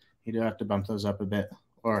 So you do have to bump those up a bit,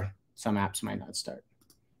 or some apps might not start.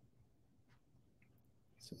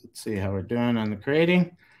 So let's see how we're doing on the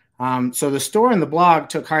creating. So the store and the blog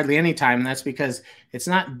took hardly any time, and that's because it's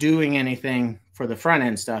not doing anything for the front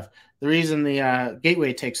end stuff. The reason the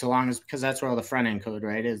gateway takes so long is because that's where all the front end code,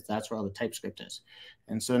 right, is. That's where all the TypeScript is.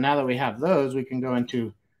 And so now that we have those, we can go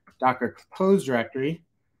into Docker Compose directory.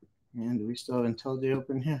 And do we still have IntelliJ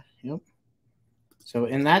open here? Yep. So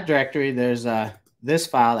in that directory, there's this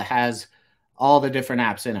file that has all the different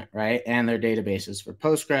apps in it, right, and their databases for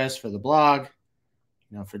Postgres, for the blog,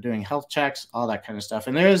 for doing health checks, all that kind of stuff.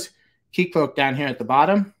 And there's Keycloak down here at the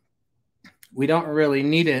bottom. We don't really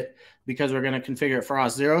need it because we're going to configure it for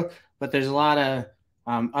auth0, but there's a lot of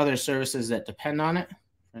other services that depend on it.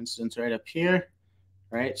 For instance, right up here,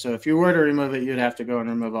 right? So if you were to remove it, you'd have to go and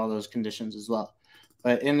remove all those conditions as well.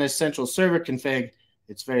 But in this central server config,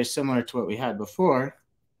 it's very similar to what we had before.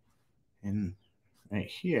 And right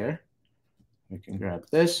here, we can grab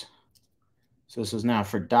this. So this is now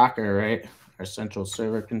for Docker, right? Our central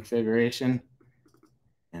server configuration,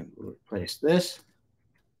 and we'll replace this.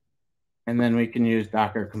 And then we can use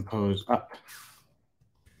Docker Compose up.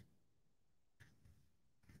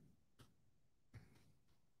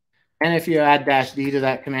 And if you add -d to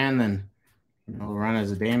that command, then it'll run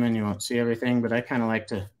as a daemon. You won't see everything, but I kind of like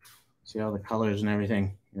to see all the colors and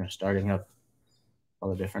everything, starting up all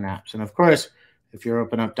the different apps. And of course, if you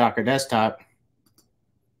open up Docker Desktop,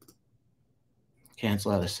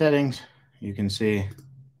 cancel out the settings, you can see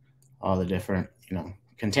all the different,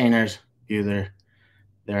 containers, view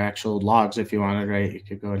their actual logs if you wanted, right? You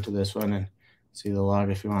could go into this one and see the log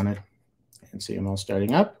if you wanted and see them all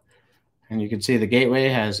starting up. And you can see the gateway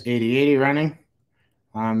has 8080 running.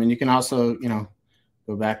 And you can also,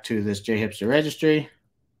 go back to this JHipster registry.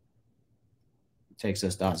 It takes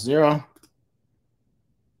us .0.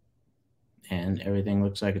 And everything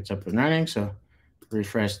looks like it's up and running. So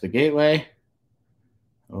refresh the gateway.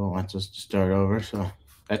 Oh, it wants us to start over. So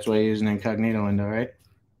that's why I use an incognito window, right?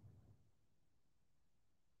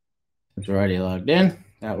 It's already logged in.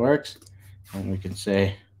 That works. And we can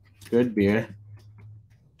say, good beer,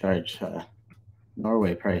 charge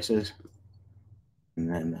Norway prices, and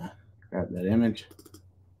then grab that image,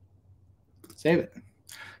 save it.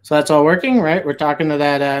 So that's all working, right? We're talking to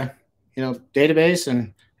that, database,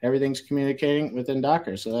 and everything's communicating within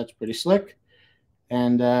Docker. So that's pretty slick.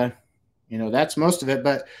 And, that's most of it.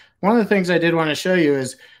 But one of the things I did want to show you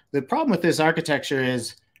is the problem with this architecture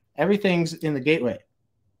is everything's in the gateway.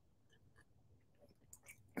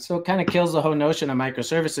 So it kind of kills the whole notion of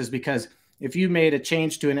microservices, because if you made a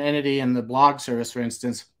change to an entity in the blog service, for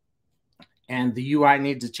instance, and the UI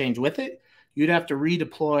needs to change with it, you'd have to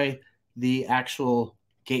redeploy the actual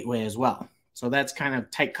gateway as well. So that's kind of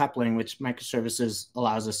tight coupling, which microservices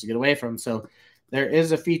allows us to get away from. So there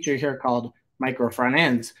is a feature here called micro front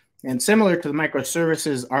ends. And similar to the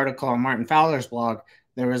microservices article on Martin Fowler's blog,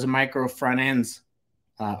 there was a micro front ends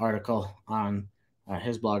article on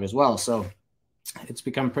his blog as well. So it's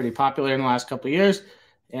become pretty popular in the last couple of years,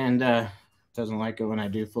 and doesn't like it when I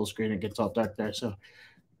do full screen. It gets all dark there. So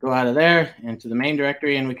go out of there into the main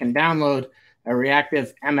directory, and we can download a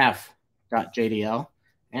reactive mf.jdl,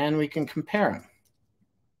 and we can compare them.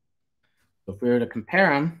 So if we were to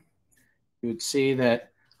compare them, you would see that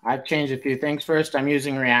I've changed a few things. First, I'm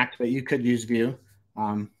using React, but you could use Vue.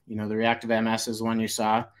 The reactive MS is the one you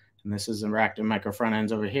saw, and this is the reactive micro front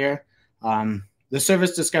ends over here. The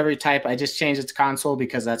service discovery type, I just changed it to console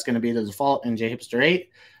because that's going to be the default in JHipster 8.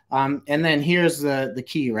 And then here's the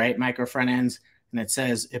key, right? Micro front ends, and it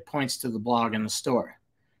says it points to the blog and the store.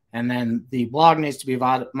 And then the blog needs to be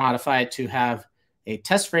modified to have a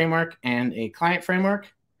test framework and a client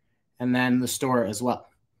framework, and then the store as well.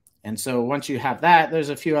 And so once you have that, there's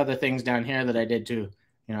a few other things down here that I did to,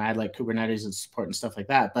 add like Kubernetes and support and stuff like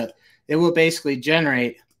that. But it will basically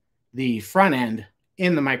generate the front end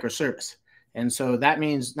in the microservice. And so that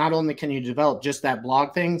means not only can you develop just that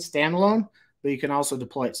blog thing standalone, but you can also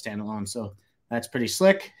deploy it standalone. So that's pretty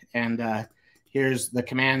slick. And here's the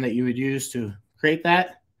command that you would use to create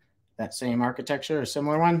that same architecture or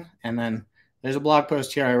similar one. And then there's a blog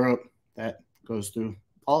post here I wrote that goes through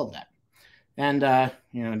all of that. And,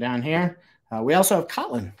 down here, we also have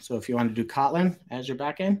Kotlin. So if you want to do Kotlin as your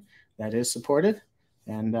backend, that is supported.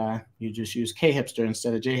 And you just use Keyhipster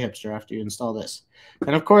instead of JHipster after you install this.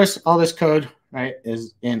 And of course, all this code, right,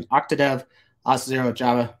 is in Octadev, Auth0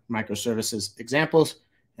 Java microservices examples,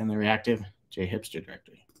 and the reactive JHipster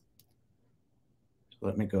directory. So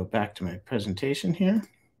let me go back to my presentation here.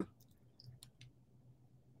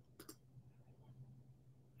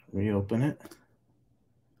 Reopen it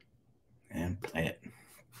and play it.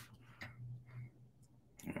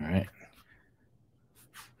 All right.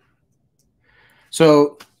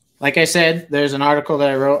 So like I said, there's an article that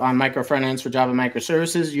I wrote on micro front ends for Java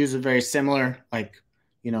microservices. Uses very similar,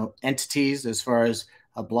 entities as far as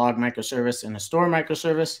a blog microservice and a store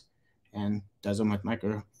microservice, and does them with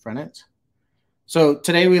micro front ends. So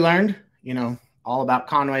today we learned, all about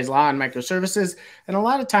Conway's law and microservices. And a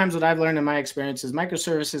lot of times what I've learned in my experience is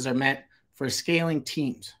microservices are meant for scaling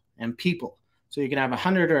teams and people. So you can have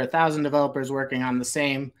 100 or 1,000 developers working on the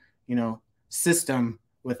same, system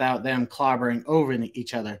without them clobbering over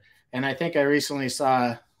each other. And I think I recently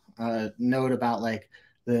saw a note about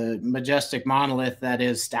the majestic monolith that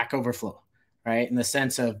is Stack Overflow, right? In the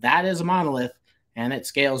sense of that is a monolith and it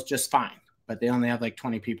scales just fine, but they only have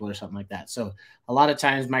 20 people or something like that. So a lot of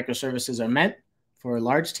times microservices are meant for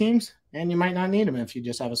large teams, and you might not need them if you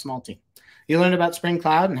just have a small team. You learned about Spring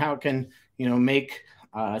Cloud and how it can, make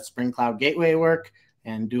Spring Cloud Gateway work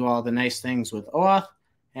and do all the nice things with OAuth.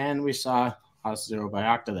 And we saw Auth0 by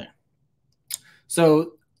Okta there.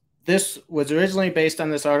 So this was originally based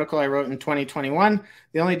on this article I wrote in 2021.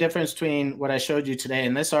 The only difference between what I showed you today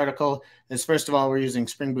and this article is, first of all, we're using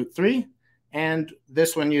Spring Boot 3, and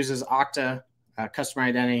this one uses Okta customer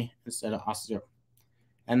identity instead of Auth0.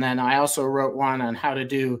 And then I also wrote one on how to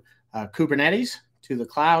do Kubernetes to the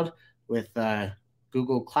cloud with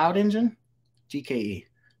Google Cloud Engine, GKE,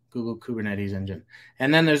 Google Kubernetes Engine.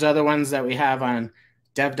 And then there's other ones that we have on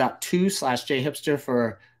dev.to/JHipster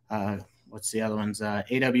for, what's the other ones?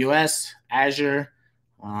 AWS, Azure,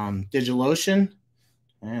 DigitalOcean,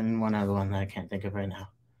 and one other one that I can't think of right now.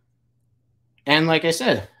 And like I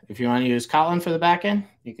said, if you want to use Kotlin for the backend,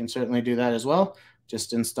 you can certainly do that as well.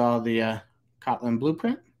 Just install the Kotlin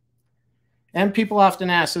blueprint. And people often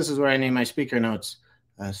ask, this is where I name my speaker notes.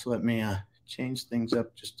 So let me change things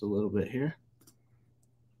up just a little bit here.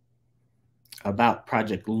 About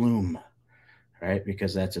Project Loom, right?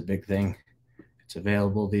 Because that's a big thing. It's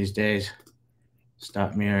available these days.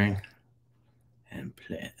 stop mirroring and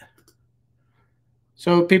play it.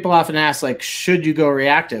 So people often ask, like, should you go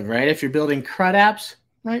reactive, right? If you're building CRUD apps,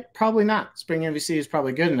 right? Probably not. Spring MVC is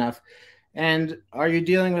probably good enough. And are you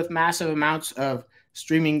dealing with massive amounts of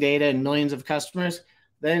streaming data and millions of customers?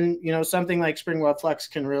 Then, you know, something like Spring Web Flux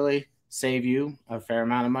can really save you a fair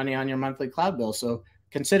amount of money on your monthly cloud bill. So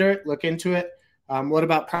consider it, look into it. What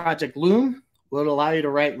about Project Loom? Will it allow you to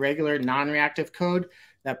write regular non-reactive code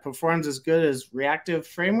that performs as good as reactive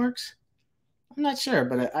frameworks? I'm not sure,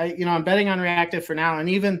 but I'm betting on reactive for now. And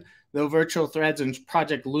even though virtual threads and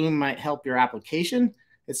Project Loom might help your application,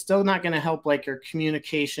 it's still not going to help like your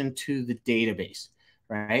communication to the database,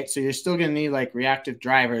 right? So you're still going to need like reactive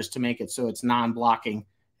drivers to make it so it's non-blocking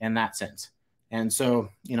in that sense. And so,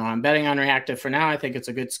 you know, I'm betting on reactive for now. I think it's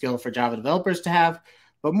a good skill for Java developers to have.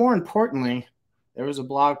 But more importantly, there was a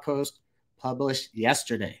blog post published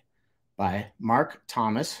yesterday by Mark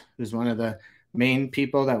Thomas, who's one of the main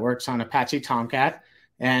people that works on Apache Tomcat.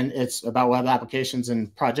 And it's about web applications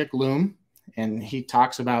and Project Loom. And he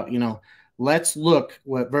talks about, you know, let's look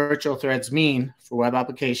what virtual threads mean for web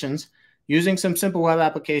applications using some simple web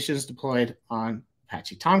applications deployed on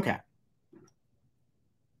Apache Tomcat.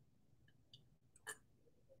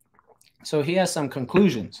 So he has some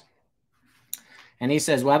conclusions. And he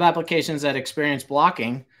says web applications that experience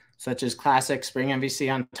blocking, such as classic Spring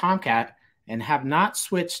MVC on Tomcat, and have not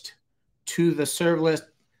switched to the serverless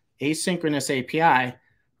asynchronous API,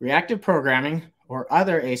 reactive programming, or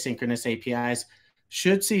other asynchronous APIs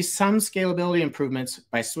should see some scalability improvements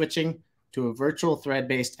by switching to a virtual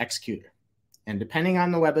thread-based executor. And depending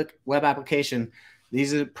on the web application,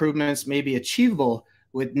 these improvements may be achievable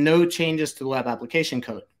with no changes to the web application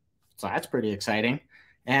code. So that's pretty exciting.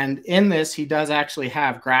 And in this, he does actually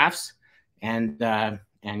have graphs and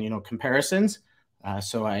you know, comparisons.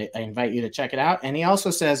 So I invite you to check it out. And he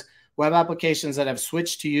also says web applications that have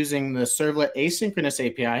switched to using the servlet asynchronous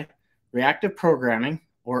API, reactive programming,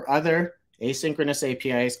 or other asynchronous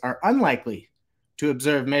APIs are unlikely to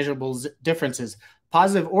observe measurable differences,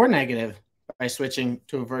 positive or negative, by switching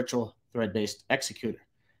to a virtual thread-based executor.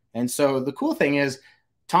 And so the cool thing is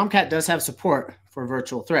Tomcat does have support for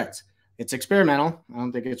virtual threads. It's experimental. I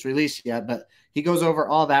don't think it's released yet, but he goes over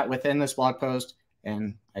all that within this blog post,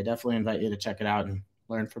 and I definitely invite you to check it out and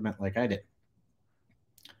learn from it like I did.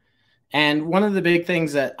 And one of the big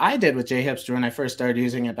things that I did with JHipster when I first started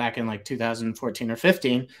using it back in like 2014 or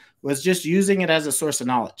 15 was just using it as a source of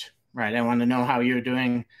knowledge, right? I wanted to know how you were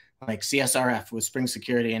doing like CSRF with Spring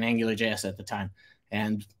Security and AngularJS at the time.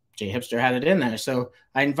 And JHipster had it in there. So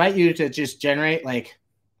I invite you to just generate like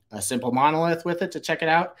a simple monolith with it to check it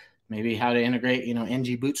out. Maybe how to integrate, you know,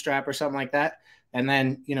 ng Bootstrap or something like that. And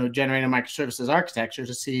then, you know, generate a microservices architecture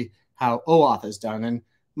to see how OAuth is done. And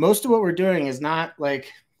most of what we're doing is not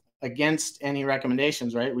like against any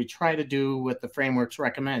recommendations, right? We try to do what the frameworks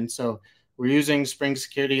recommend. So we're using Spring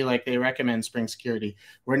Security like they recommend Spring Security.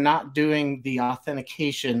 We're not doing the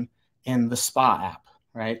authentication in the SPA app,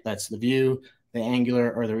 right? That's the Vue, the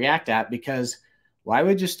Angular, or the React app, because why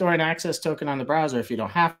would you store an access token on the browser if you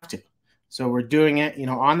don't have to? So we're doing it, you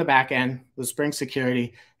know, on the back end with Spring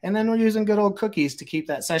Security, and then we're using good old cookies to keep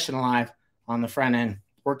that session alive on the front end.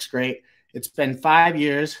 Works great. It's been 5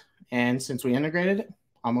 years, and since we integrated it,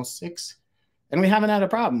 almost 6, and we haven't had a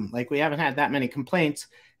problem. Like, we haven't had that many complaints.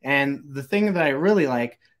 And the thing that I really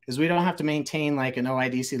like is we don't have to maintain like an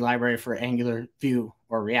OIDC library for Angular, Vue,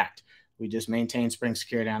 or React. We just maintain Spring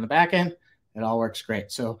Security on the back end. It all works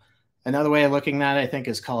great. So another way of looking at it, I think,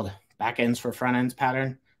 is called backends for front ends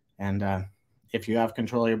pattern. And if you have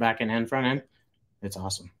control of your backend and front end, it's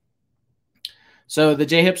awesome. So the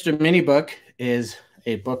JHipster mini book is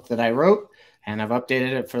a book that I wrote, and I've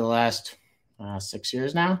updated it for the last 6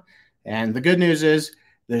 years now. And the good news is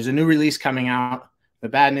there's a new release coming out. The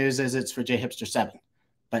bad news is it's for JHipster 7,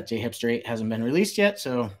 but JHipster 8 hasn't been released yet,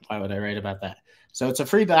 so why would I write about that? So it's a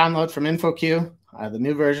free download from InfoQ. The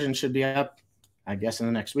new version should be up, I guess, in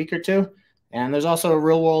the next week or two. And there's also a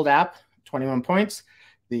real-world app, 21 points.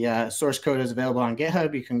 The source code is available on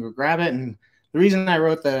GitHub. You can go grab it. And the reason I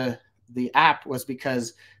wrote the app was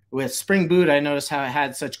because with Spring Boot, I noticed how it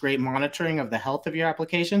had such great monitoring of the health of your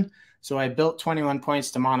application. So I built 21 points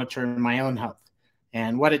to monitor my own health.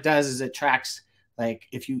 And what it does is it tracks, like,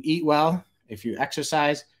 if you eat well, if you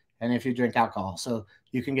exercise, and if you drink alcohol. So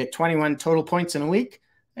you can get 21 total points in a week.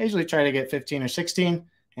 I usually try to get 15 or 16.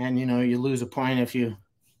 And, you know, you lose a point if you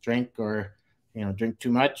drink or, you know, drink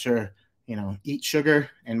too much, or, you know, eat sugar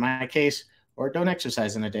in my case, or don't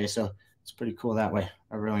exercise in a day. So it's pretty cool that way.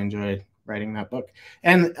 I really enjoyed writing that book.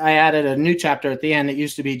 And I added a new chapter at the end. It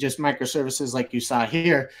used to be just microservices like you saw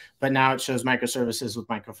here, but now it shows microservices with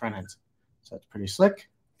micro front ends. So it's pretty slick.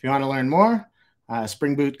 If you want to learn more,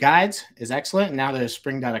 Spring Boot Guides is excellent. Now there's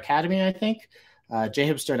Spring.Academy, I think.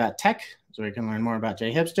 JHipster.tech is where you can learn more about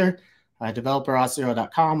JHipster.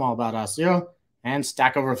 DeveloperAuth0.com, all about Auth0. And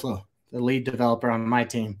Stack Overflow, the lead developer on my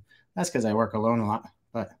team. That's because I work alone a lot,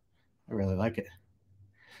 but I really like it.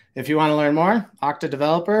 If you want to learn more, Okta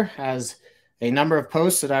Developer has a number of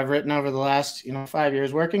posts that I've written over the last 5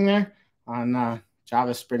 years working there on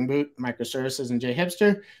Java, Spring Boot, microservices, and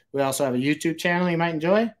JHipster. We also have a YouTube channel you might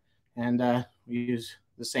enjoy, and we use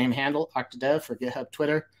the same handle, OktaDev, for GitHub,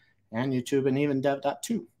 Twitter, and YouTube, and even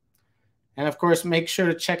dev.to. And of course, make sure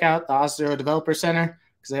to check out the Auth0 Developer Center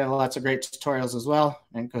because they have lots of great tutorials as well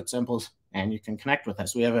and code samples, and you can connect with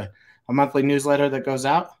us. We have a monthly newsletter that goes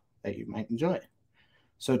out that you might enjoy.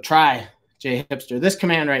 So try JHipster. This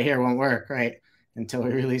command right here won't work, right, until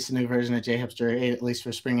we release a new version of JHipster 8, at least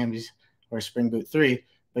for Spring MVC or Spring Boot 3,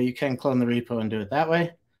 but you can clone the repo and do it that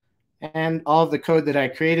way. And all of the code that I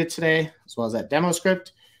created today, as well as that demo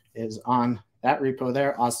script, is on that repo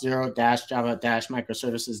there,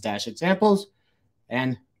 auth0-java-microservices-examples,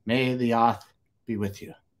 and may the auth be with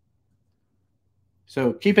you.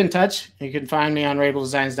 So keep in touch. You can find me on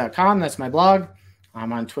RaibleDesigns.com. That's my blog.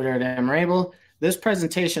 I'm on Twitter at mraible. This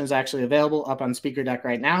presentation is actually available up on Speaker Deck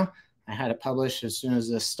right now. I had it published as soon as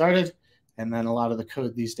this started, and then a lot of the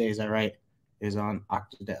code these days I write is on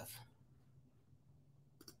OktaDev.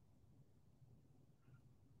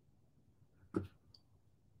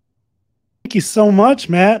 Thank you so much,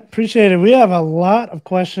 Matt. Appreciate it. We have a lot of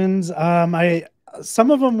questions.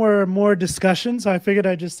 Some of them were more discussion, so I figured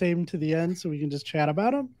I'd just save them to the end so we can just chat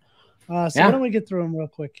about them. Why don't we get through them real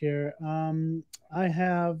quick here? I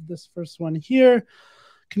have this first one here.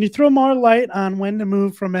 Can you throw more light on when to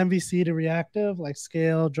move from MVC to reactive, like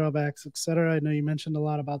scale, drawbacks, etc.? I know you mentioned a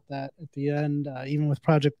lot about that at the end. Even with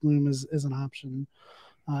Project Bloom is an option.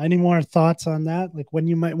 Any more thoughts on that? Like when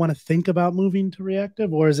you might want to think about moving to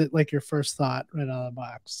reactive, or is it like your first thought right out of the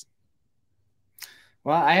box?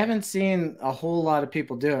 Well, I haven't seen a whole lot of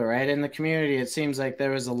people do it, right? In the community, it seems like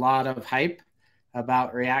there was a lot of hype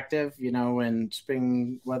about reactive, when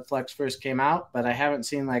Spring WebFlex first came out, but I haven't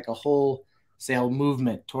seen like a wholesale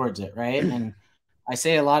movement towards it, right? And I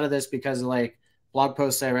say a lot of this because of like blog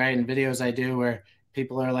posts I write and videos I do where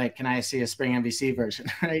people are like, can I see a Spring MVC version,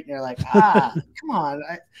 right? And you're like, come on,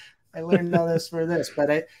 I learned all this for this.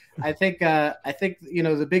 But I think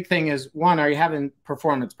the big thing is, one, are you having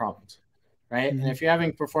performance problems, right? Mm-hmm. And if you're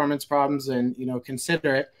having performance problems, then,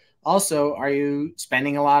 consider it. Also, are you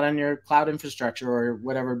spending a lot on your cloud infrastructure or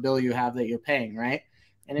whatever bill you have that you're paying, right?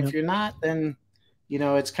 And if you're not, then,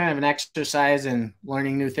 it's kind of an exercise in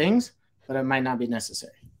learning new things, but it might not be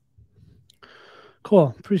necessary.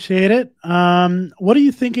 Cool. Appreciate it. What are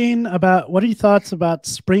you thinking about? What are your thoughts about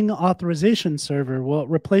Spring Authorization Server? Will it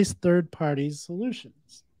replace third-party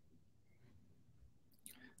solutions?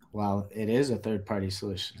 Well, it is a third-party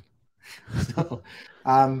solution. So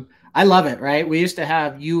I love it, right? We used to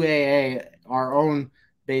have UAA, our own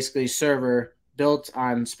basically server built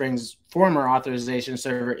on Spring's former authorization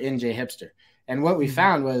server in JHipster. And what we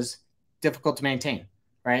found was difficult to maintain,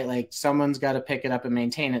 right? Like someone's got to pick it up and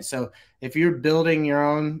maintain it. So if you're building your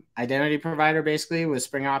own identity provider, basically with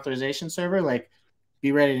Spring Authorization Server, like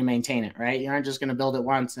be ready to maintain it, right? You aren't just going to build it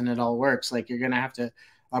once and it all works. Like you're going to have to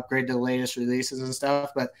upgrade to the latest releases and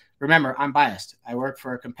stuff. But remember, I'm biased. I work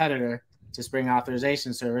for a competitor to Spring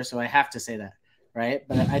Authorization Server, so I have to say that, right?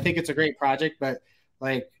 But I think it's a great project, but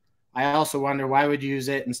like I also wonder why would you use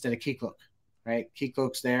it instead of Keycloak, right?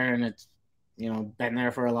 Keycloak's there and it's been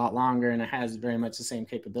there for a lot longer and it has very much the same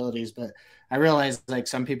capabilities. But I realize like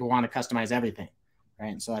some people want to customize everything,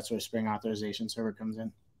 right? And so that's where Spring Authorization Server comes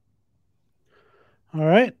in. All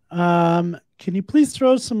right. Can you please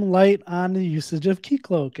throw some light on the usage of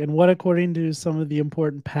Keycloak and what, according to some of the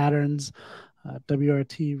important patterns,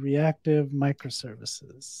 WRT reactive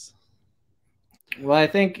microservices? Well, I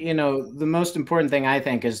think, the most important thing I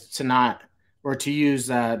think is to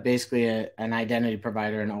use basically an identity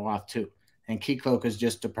provider in OAuth 2. And Keycloak is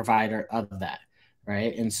just a provider of that,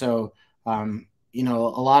 right? And so, a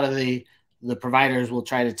lot of the providers will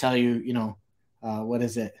try to tell you, what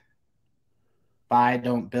is it? Buy,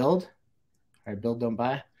 don't build, or build, don't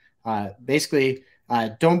buy. Basically,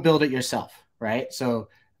 don't build it yourself, right? So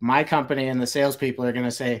my company and the salespeople are going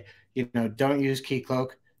to say, don't use Keycloak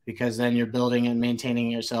because then you're building and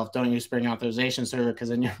maintaining it yourself. Don't use Spring Authorization Server because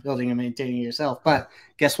then you're building and maintaining it yourself. But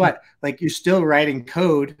guess what? Like you're still writing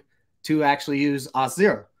code to actually use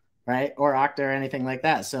Auth0, right? Or Okta or anything like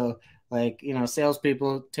that. So like,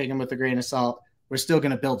 salespeople take them with a grain of salt. We're still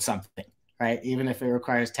going to build something, right? Even if it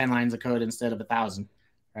requires 10 lines of code instead of 1,000,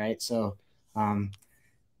 right? So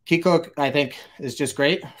Keycloak, I think, is just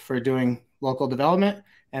great for doing local development.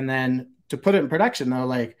 And then to put it in production, though,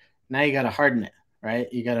 like now you got to harden it,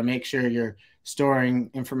 right? You got to make sure you're storing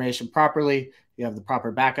information properly. You have the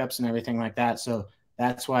proper backups and everything like that. So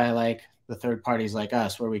that's why I like the third parties like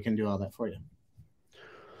us, where we can do all that for you.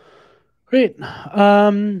 Great.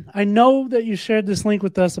 I know that you shared this link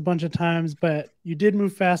with us a bunch of times, but you did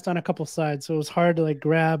move fast on a couple slides, so it was hard to like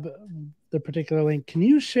grab the particular link. Can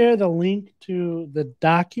you share the link to the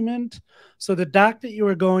document? So the doc that you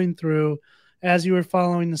were going through as you were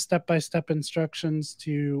following the step-by-step instructions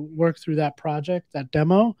to work through that project, that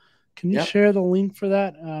demo, can you share the link for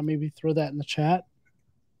that? Maybe throw that in the chat.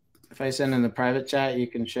 If I send in the private chat, you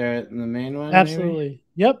can share it in the main one. Absolutely. Maybe?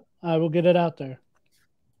 Yep. I will get it out there.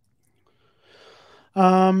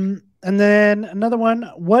 And then another one,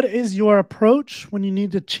 what is your approach when you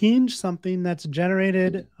need to change something that's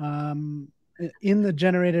generated in the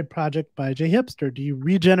generated project by JHipster? Do you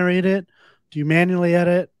regenerate it? Do you manually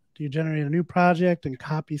edit? Do you generate a new project and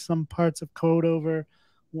copy some parts of code over?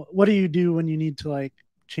 What do you do when you need to like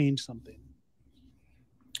change something?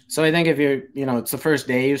 So I think if you're, it's the first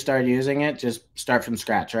day you start using it, just start from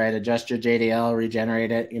scratch, right? Adjust your JDL,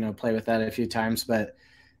 regenerate it, play with that a few times. But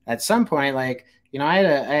at some point, like, I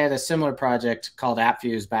had a similar project called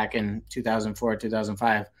AppFuse back in 2004,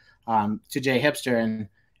 2005 to JHipster,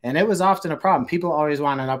 and it was often a problem. People always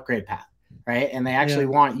want an upgrade path, right? And they actually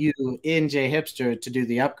want you in JHipster to do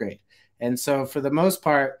the upgrade. And so for the most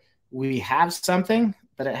part, we have something,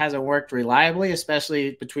 but it hasn't worked reliably,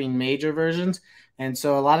 especially between major versions. And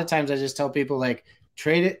so a lot of times I just tell people like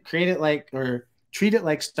treat it like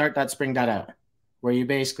start.spring.out, where you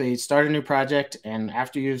basically start a new project, and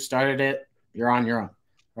after you've started it, you're on your own,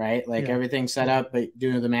 right? Like everything's set up, but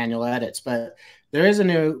do the manual edits. But there is a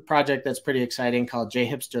new project that's pretty exciting called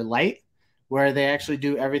JHipster Lite, where they actually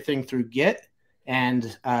do everything through Git.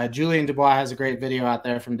 And Julian Dubois has a great video out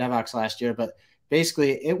there from Devox last year, but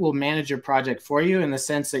basically it will manage your project for you in the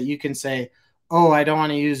sense that you can say, oh, I don't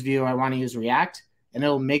want to use Vue, I want to use React, and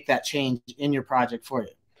it'll make that change in your project for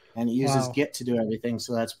you. And it uses Git to do everything,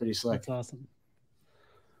 so that's pretty slick. That's awesome.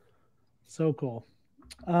 So cool.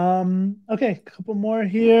 Okay, a couple more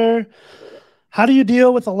here. How do you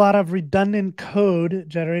deal with a lot of redundant code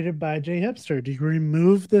generated by JHipster? Do you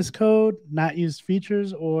remove this code, not use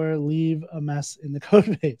features, or leave a mess in the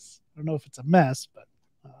code base? I don't know if it's a mess, but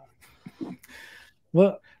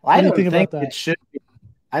what do you think about that?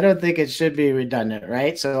 I don't think it should be redundant,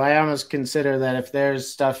 right? So I almost consider that if there's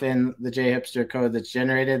stuff in the JHipster code that's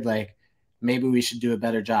generated, like maybe we should do a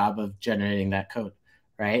better job of generating that code.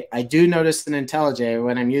 Right. I do notice in IntelliJ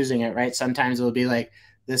when I'm using it, right, sometimes it'll be like,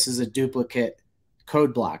 this is a duplicate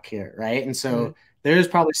code block here. Right. And so there's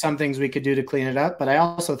probably some things we could do to clean it up. But I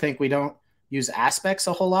also think we don't use aspects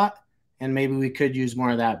a whole lot. And maybe we could use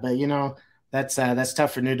more of that. But, that's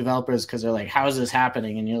tough for new developers because they're like, how is this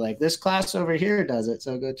happening? And you're like, this class over here does it.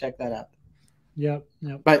 So go check that out. Yep.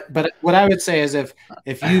 But what I would say is if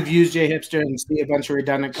you've used JHipster and see a bunch of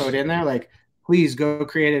redundant code in there, like, please go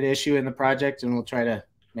create an issue in the project and we'll try to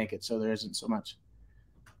make it so there isn't so much.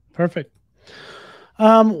 Perfect.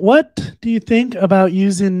 What do you think about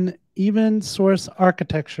using even source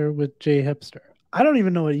architecture with JHipster? I don't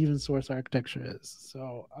even know what even source architecture is.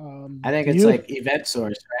 So I think it's like event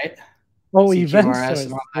source, right? Oh, CQRS event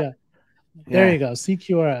source. Yeah. There you go.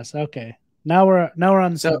 CQRS. Okay. Now we're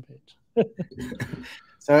on the same page.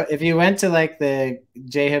 So if you went to like the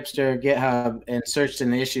JHipster GitHub and searched in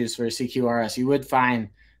the issues for CQRS, you would find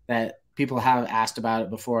that people have asked about it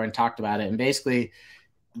before and talked about it. And basically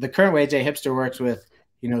the current way JHipster works with,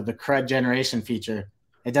 the CRUD generation feature,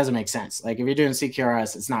 it doesn't make sense. Like if you're doing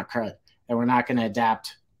CQRS, it's not CRUD, and we're not going to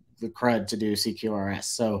adapt the CRUD to do CQRS.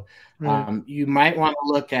 So you might want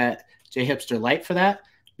to look at JHipster Lite for that,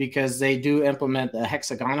 because they do implement the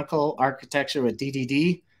hexagonal architecture with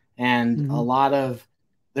DDD, and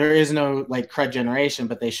there is no like CRUD generation,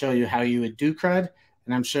 but they show you how you would do CRUD.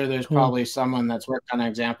 And I'm sure there's probably someone that's worked on an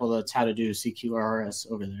example that's how to do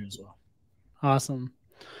CQRS over there as well. Awesome.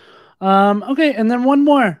 Okay, and then one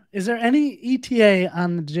more. Is there any ETA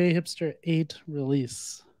on the JHipster 8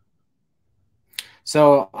 release?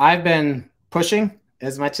 So I've been pushing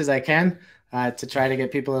as much as I can to try to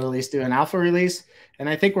get people to at least do an alpha release. And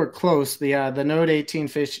I think we're close. The Node 18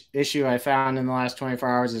 issue I found in the last 24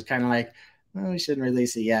 hours is kind of like, we shouldn't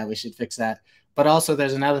release it. Yeah, we should fix that. But also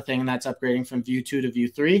there's another thing, and that's upgrading from Vue 2 to Vue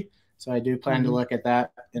 3. So I do plan to look at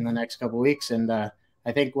that in the next couple of weeks. And I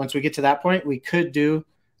think once we get to that point, we could do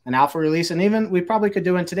an alpha release. And even we probably could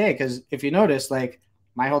do one today, because if you notice, like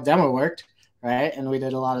my whole demo worked, right? And we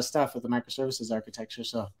did a lot of stuff with the microservices architecture.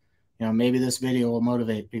 So, maybe this video will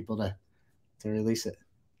motivate people to release it.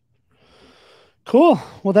 Cool.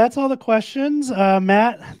 Well, that's all the questions.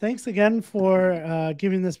 Matt, thanks again for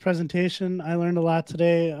giving this presentation. I learned a lot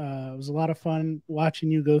today. It was a lot of fun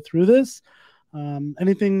watching you go through this.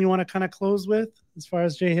 Anything you want to kind of close with as far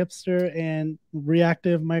as JHipster and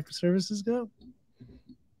reactive microservices go?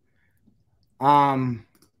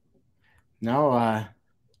 No,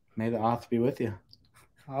 may the auth be with you.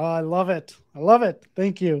 Oh, I love it. I love it.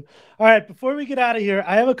 Thank you. All right. Before we get out of here,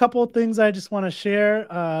 I have a couple of things I just want to share.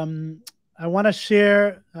 I want to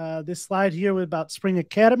share this slide here with about Spring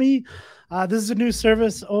Academy. This is a new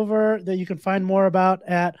service over that you can find more about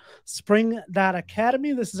at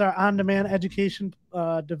spring.academy. This is our on-demand education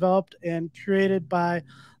developed and curated by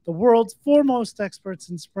the world's foremost experts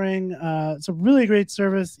in Spring. It's a really great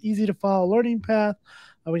service, easy to follow learning path.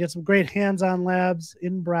 We got some great hands-on labs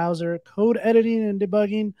in browser, code editing and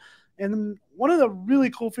debugging. And one of the really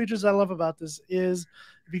cool features I love about this is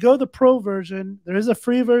if you go to the pro version, there is a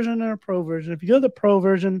free version and a pro version. If you go to the pro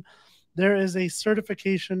version, there is a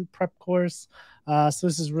certification prep course. So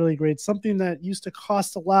this is really great. Something that used to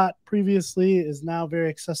cost a lot previously is now very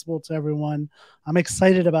accessible to everyone. I'm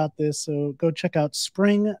excited about this. So go check out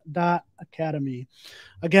spring.academy.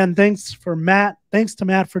 Again, thanks to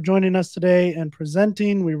Matt for joining us today and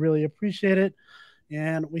presenting. We really appreciate it.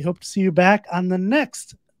 And we hope to see you back on the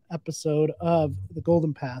next episode of The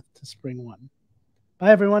Golden Path to SpringOne.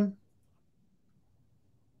 Bye, everyone.